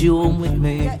 When she home with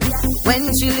me,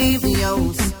 when she leave the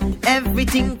house,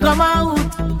 everything come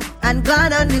out and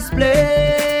gone on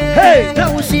display. Hey,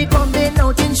 now she coming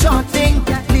out in short thing,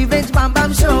 cleavage bam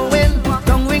bam showing,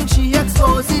 tongue ring she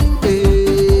exposing.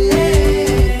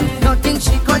 Nothing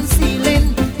she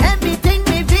concealing, everything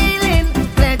revealing.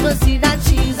 Glad to see that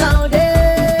she's out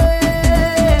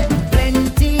there.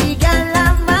 Plenty gal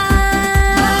a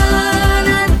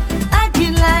man,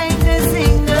 acting like the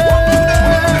singer.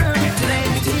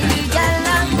 Plenty gal a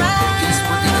man,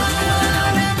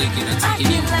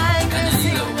 acting like the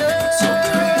singer.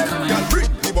 Girl, bring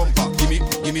the bumper, gimme,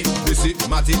 this it,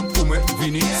 Matty, Kume,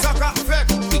 Vini, Saka, Fek,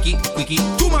 Wiki,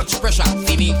 too much pressure,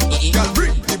 Vini. Girl,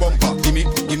 bring the bumper, gimme,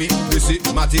 this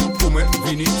it, Matty, Kume,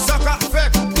 Vini, Saka,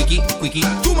 Fek, Wiki,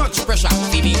 too much pressure,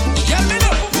 Vini. Girl, me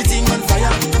know, the thing on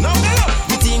fire, now me know,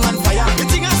 the thing on fire, the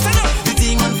thing on stand up, the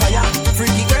thing on fire,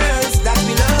 freaky girls that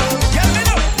we love. Girl, me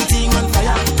know, the thing on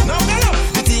fire, now me know,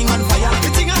 the thing on fire, the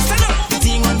thing on stand up, the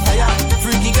thing on fire,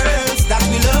 freaky girls that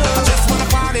we love. I just wanna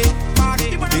party,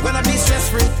 we gonna be stress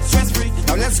free.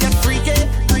 Now let's get freaky,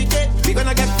 we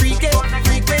gonna get freaky.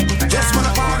 Just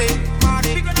wanna party,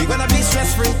 we gonna be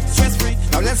stress free.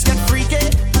 Now let's get freaky,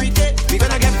 we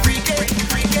gonna get freaky.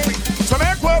 So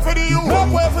make way for the you,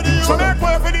 make way for the you, so make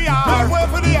way for the R, make way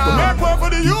for the R, make way for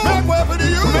the you, make way for the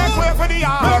you, make way for the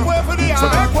R, make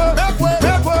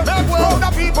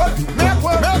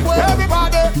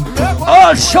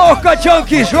all soca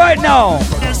junkies right now.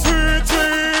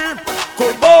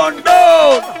 Come on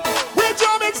down. We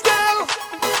jamming still.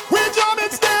 We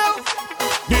jamming still.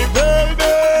 The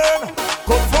building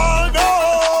could fall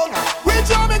down. We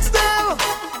jamming still.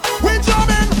 We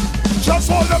jamming. Just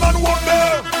hold them and walk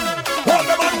there. Hold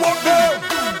them and walk there.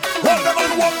 Hold them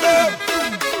and walk there.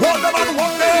 Hold them and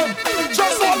walk there.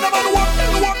 Just hold them and walk.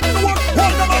 Hold them and walk.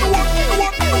 Hold them and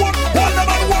walk. Hold them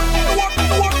and walk.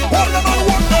 Hold them and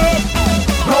walk there.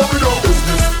 Now we do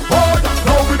business.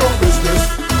 Now we do business.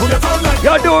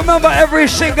 Y'all do remember every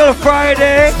single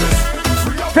Friday,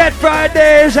 Fat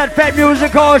Fridays at Fat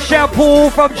Music Hall Shampoo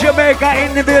from Jamaica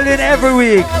in the building every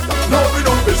week. Now we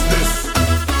do business.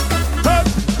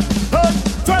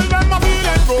 Tell them I'm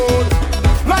feeling good,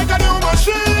 like a new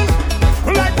machine,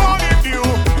 like morning dew,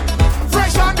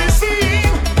 fresh on the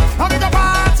scene. I make a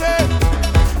party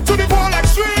to the full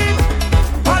extreme.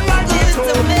 I like it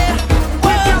to me.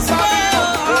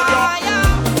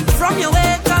 From your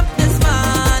wake up this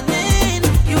morning,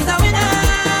 you're the winner.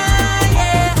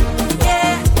 Yeah,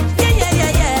 yeah, yeah, yeah,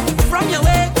 yeah, yeah. From your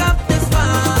wake up this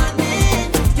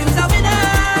morning, you're the winner.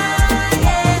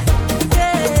 Yeah,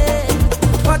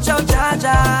 yeah. Watch out,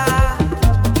 Jaja.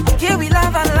 Here we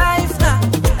love and life now.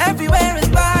 Everywhere is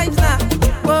vibes now.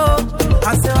 Whoa, I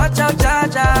say watch out,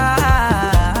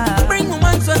 Jaja. Bring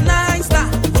woman so nice now.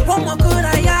 What more could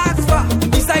I ask for?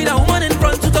 Beside a woman in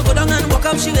front to go down and walk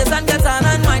up she waist and get on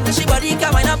and mind. She body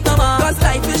can wind up no more. Cause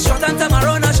life is short and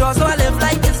tomorrow not sure. So I live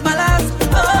like it's my last.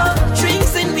 Oh,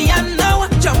 drinks in me and now.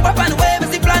 Jump up and wave is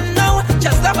the plan now.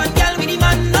 Just love and girl with the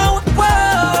man now.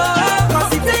 Whoa, cause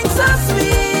the things so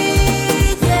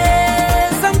sweet. Yeah,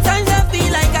 sometimes I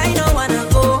feel like I don't wanna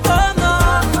go home no.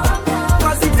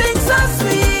 Cause the things so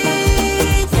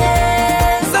sweet.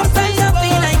 Yeah, sometimes I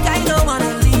feel like I don't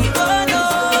wanna leave. Oh no.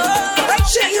 Right,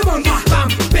 shake your bum, bam,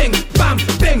 bing, bam,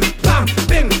 bing, bam,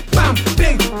 bing, bam,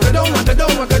 bing. Go down,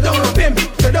 bim.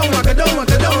 Go down,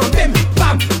 bim.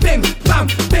 Bam, bing, bam,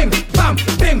 bing, bam,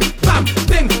 bing, bam,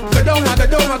 bing. Go down,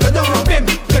 bim.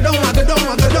 Go down,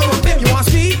 bim. You want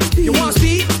speed? You want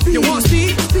speed? You want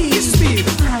speed? Speed is speed.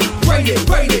 Ride it,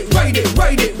 ride it, ride it,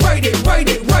 ride it, ride it, ride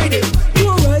it, ride it. You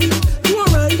alright? You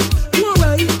alright? You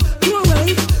alright? You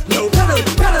alright? No pedal,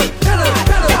 pedal, pedal,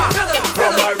 pedal, pedal.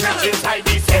 From a rich inside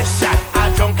this session,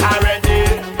 I drunk already.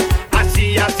 I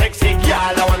see a sexy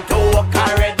girl, I want to walk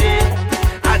already.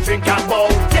 I drink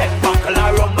about 10 buckle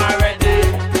of rum already.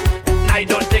 I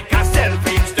don't take a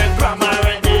selfie, Instagram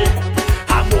already.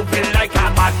 I'm moving like a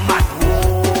madman.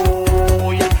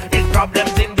 Whoa, yeah. It's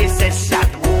problems in this session.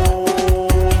 Whoa,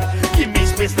 give me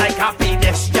space like a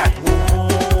pedestrian.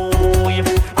 Whoa,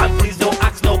 yeah. And please don't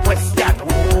ask no question.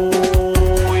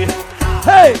 Whoa, yeah.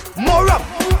 Hey, more up,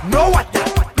 no water.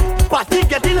 Party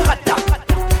getting hotter.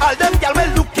 All them girls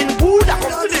well looking good. I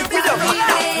come to the video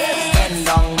hotter. Bend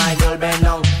down, my girl, bend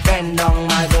down. Bend down,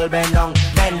 my girl, bend down.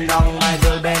 Bend down, my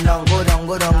girl, bend down. Go down,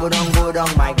 go down, go down, go down,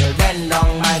 my girl. Bend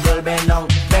down, my girl, bend down.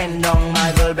 Bend down,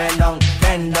 my girl, bend down.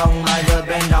 Bend down, my girl,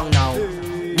 bend down now.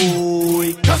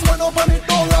 Ooh, Just run up on it,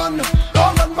 don't run,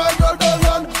 my girl, don't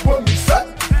run. When we set,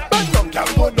 bend down, girl,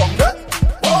 go down there.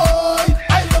 Boy,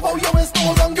 I love how you waist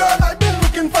so long, girl. I've been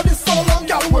looking for this so long,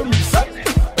 girl. When we set,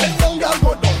 bend down, girl,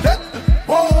 go down there.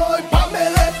 Boy,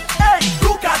 Pamela, hey,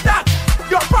 look at that.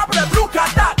 Your problem, look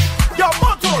at that. Your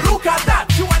motto, look at that.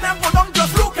 You and them go down,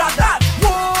 just look at that.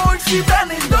 Whoa, she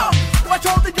bending down. Watch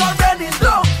out the girl bending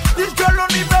down. This girl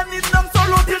only bending down so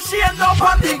low till she end up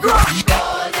on the ground.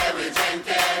 All day we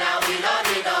drinking and we don't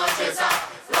need no chaser.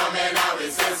 Rum in our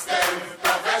system,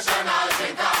 professional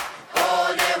drinker. All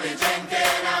day we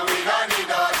drinking and we don't need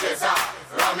no chaser.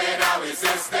 Rum in our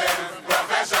system,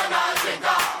 professional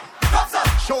drinker.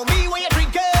 Show me where you're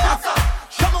drinking.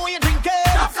 Show me where you're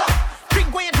drinking.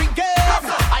 Drink where you're drinking.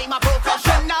 I'm a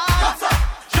professional.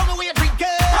 Show me where you're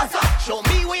drinking. Show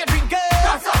me where you're drinking.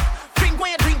 Drink where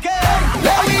you're drinking.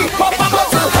 let me pop a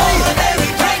bottle, hey.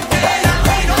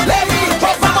 Let me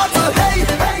pop a bottle, hey.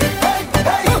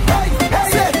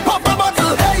 Say pop a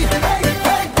bottle, hey.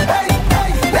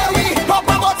 Let me pop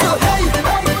a bottle, hey.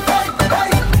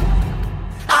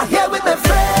 I here with my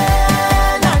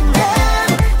friend and them.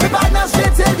 We bad now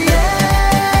straight till the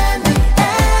end.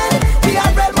 We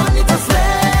got red money to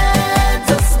spend.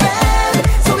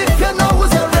 So if you know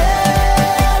who's a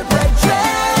real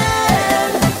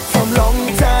brethren, from long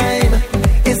time,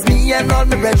 it's me and all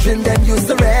my brethren them used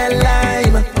to red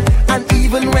lime. And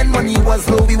even when money was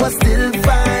low, we was still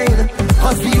fine.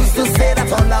 Cause we used to say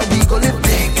that all our we go live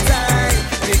big time,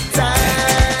 big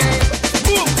time.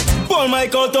 Boom! Paul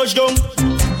Michael touchdown.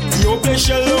 Yo play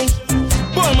shalom.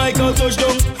 Paul Michael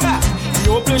touchdown. Ha!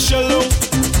 Yo play shalom.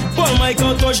 Paul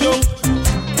Michael touchdown.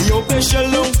 You play shell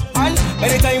long, and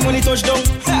anytime when he touch down,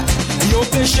 you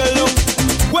play shell long.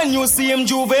 When you see him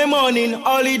Juve morning,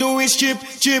 all he do is chip.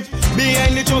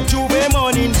 Behind the truck Juve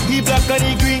morning, he black and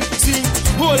he green. See,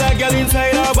 hold a girl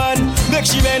inside her band, make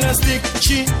she bend and stick.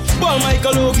 She, Paul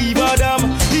Michael oh give a damn,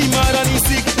 he mad and he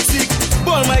sick.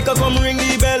 Paul Michael come ring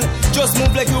the bell, just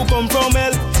move like you come from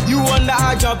hell. You under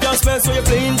a job, just spell, so you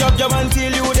playing job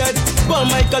until you dead. Paul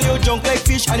Michael, you junk like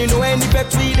fish, and you know any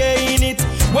pet free day in it.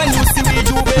 When you see me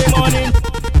Juve morning.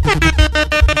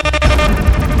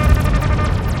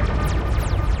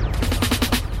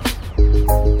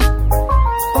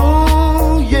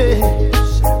 Oh yes.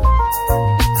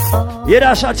 Yeah,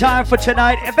 that's our time for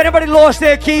tonight. If anybody lost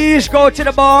their keys, go to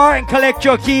the bar and collect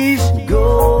your keys.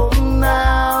 Go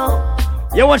now.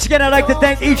 Yeah, once again, I'd like to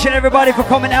thank each and everybody for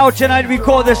coming out tonight. We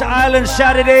call this Island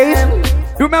Saturdays.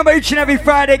 Remember, each and every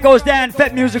Friday goes down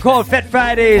Fet Music called Fet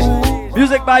Fridays.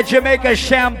 Music by Jamaica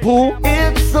Shampoo.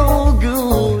 It's so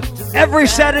good. Every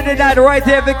Saturday night, right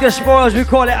there, Victor Spoils, we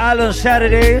call it Island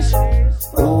Saturdays.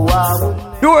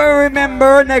 Do I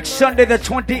remember next Sunday, the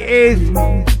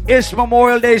 28th, is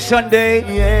Memorial Day Sunday.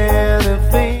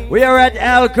 We are at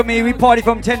Alchemy. We party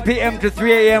from 10 p.m. to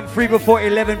 3 a.m., free before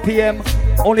 11 p.m.,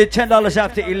 only $10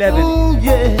 after 11. Ooh,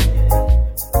 yeah.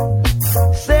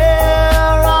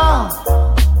 Sarah,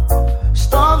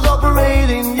 storms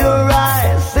operating your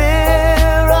eyes.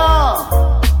 Sarah,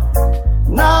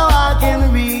 now I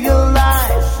can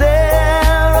realize.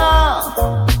 Sarah,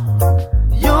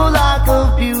 you're like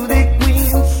a beauty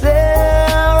queen.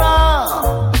 Sarah,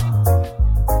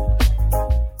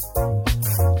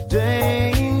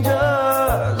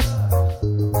 dangerous.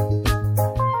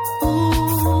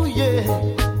 Ooh, yeah.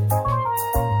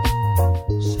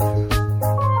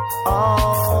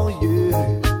 Oh yeah.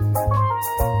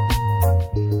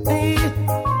 Hey.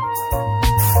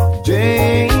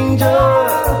 Danger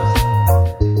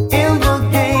in the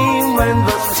game when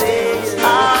the stakes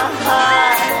are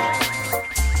high.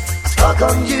 Stuck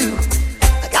on you,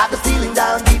 I got the feeling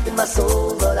down deep in my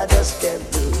soul, but I just can't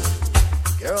do.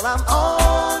 Girl, I'm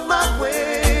on my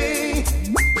way,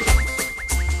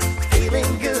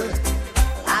 feeling good.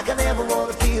 Like I never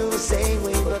wanna feel the same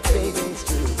way, but baby, it's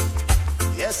true.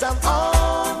 Yes, I'm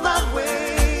on my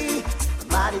way. I'm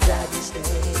mighty glad you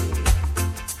stayed.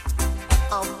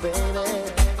 Oh, baby.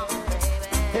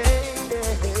 Hey,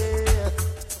 yeah.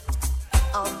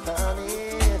 Oh,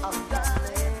 honey. Oh,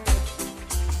 darling.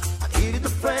 I needed a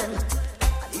friend.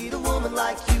 I need a woman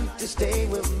like you to stay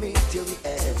with me till the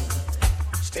end.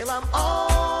 Still, I'm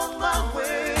on my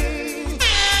way.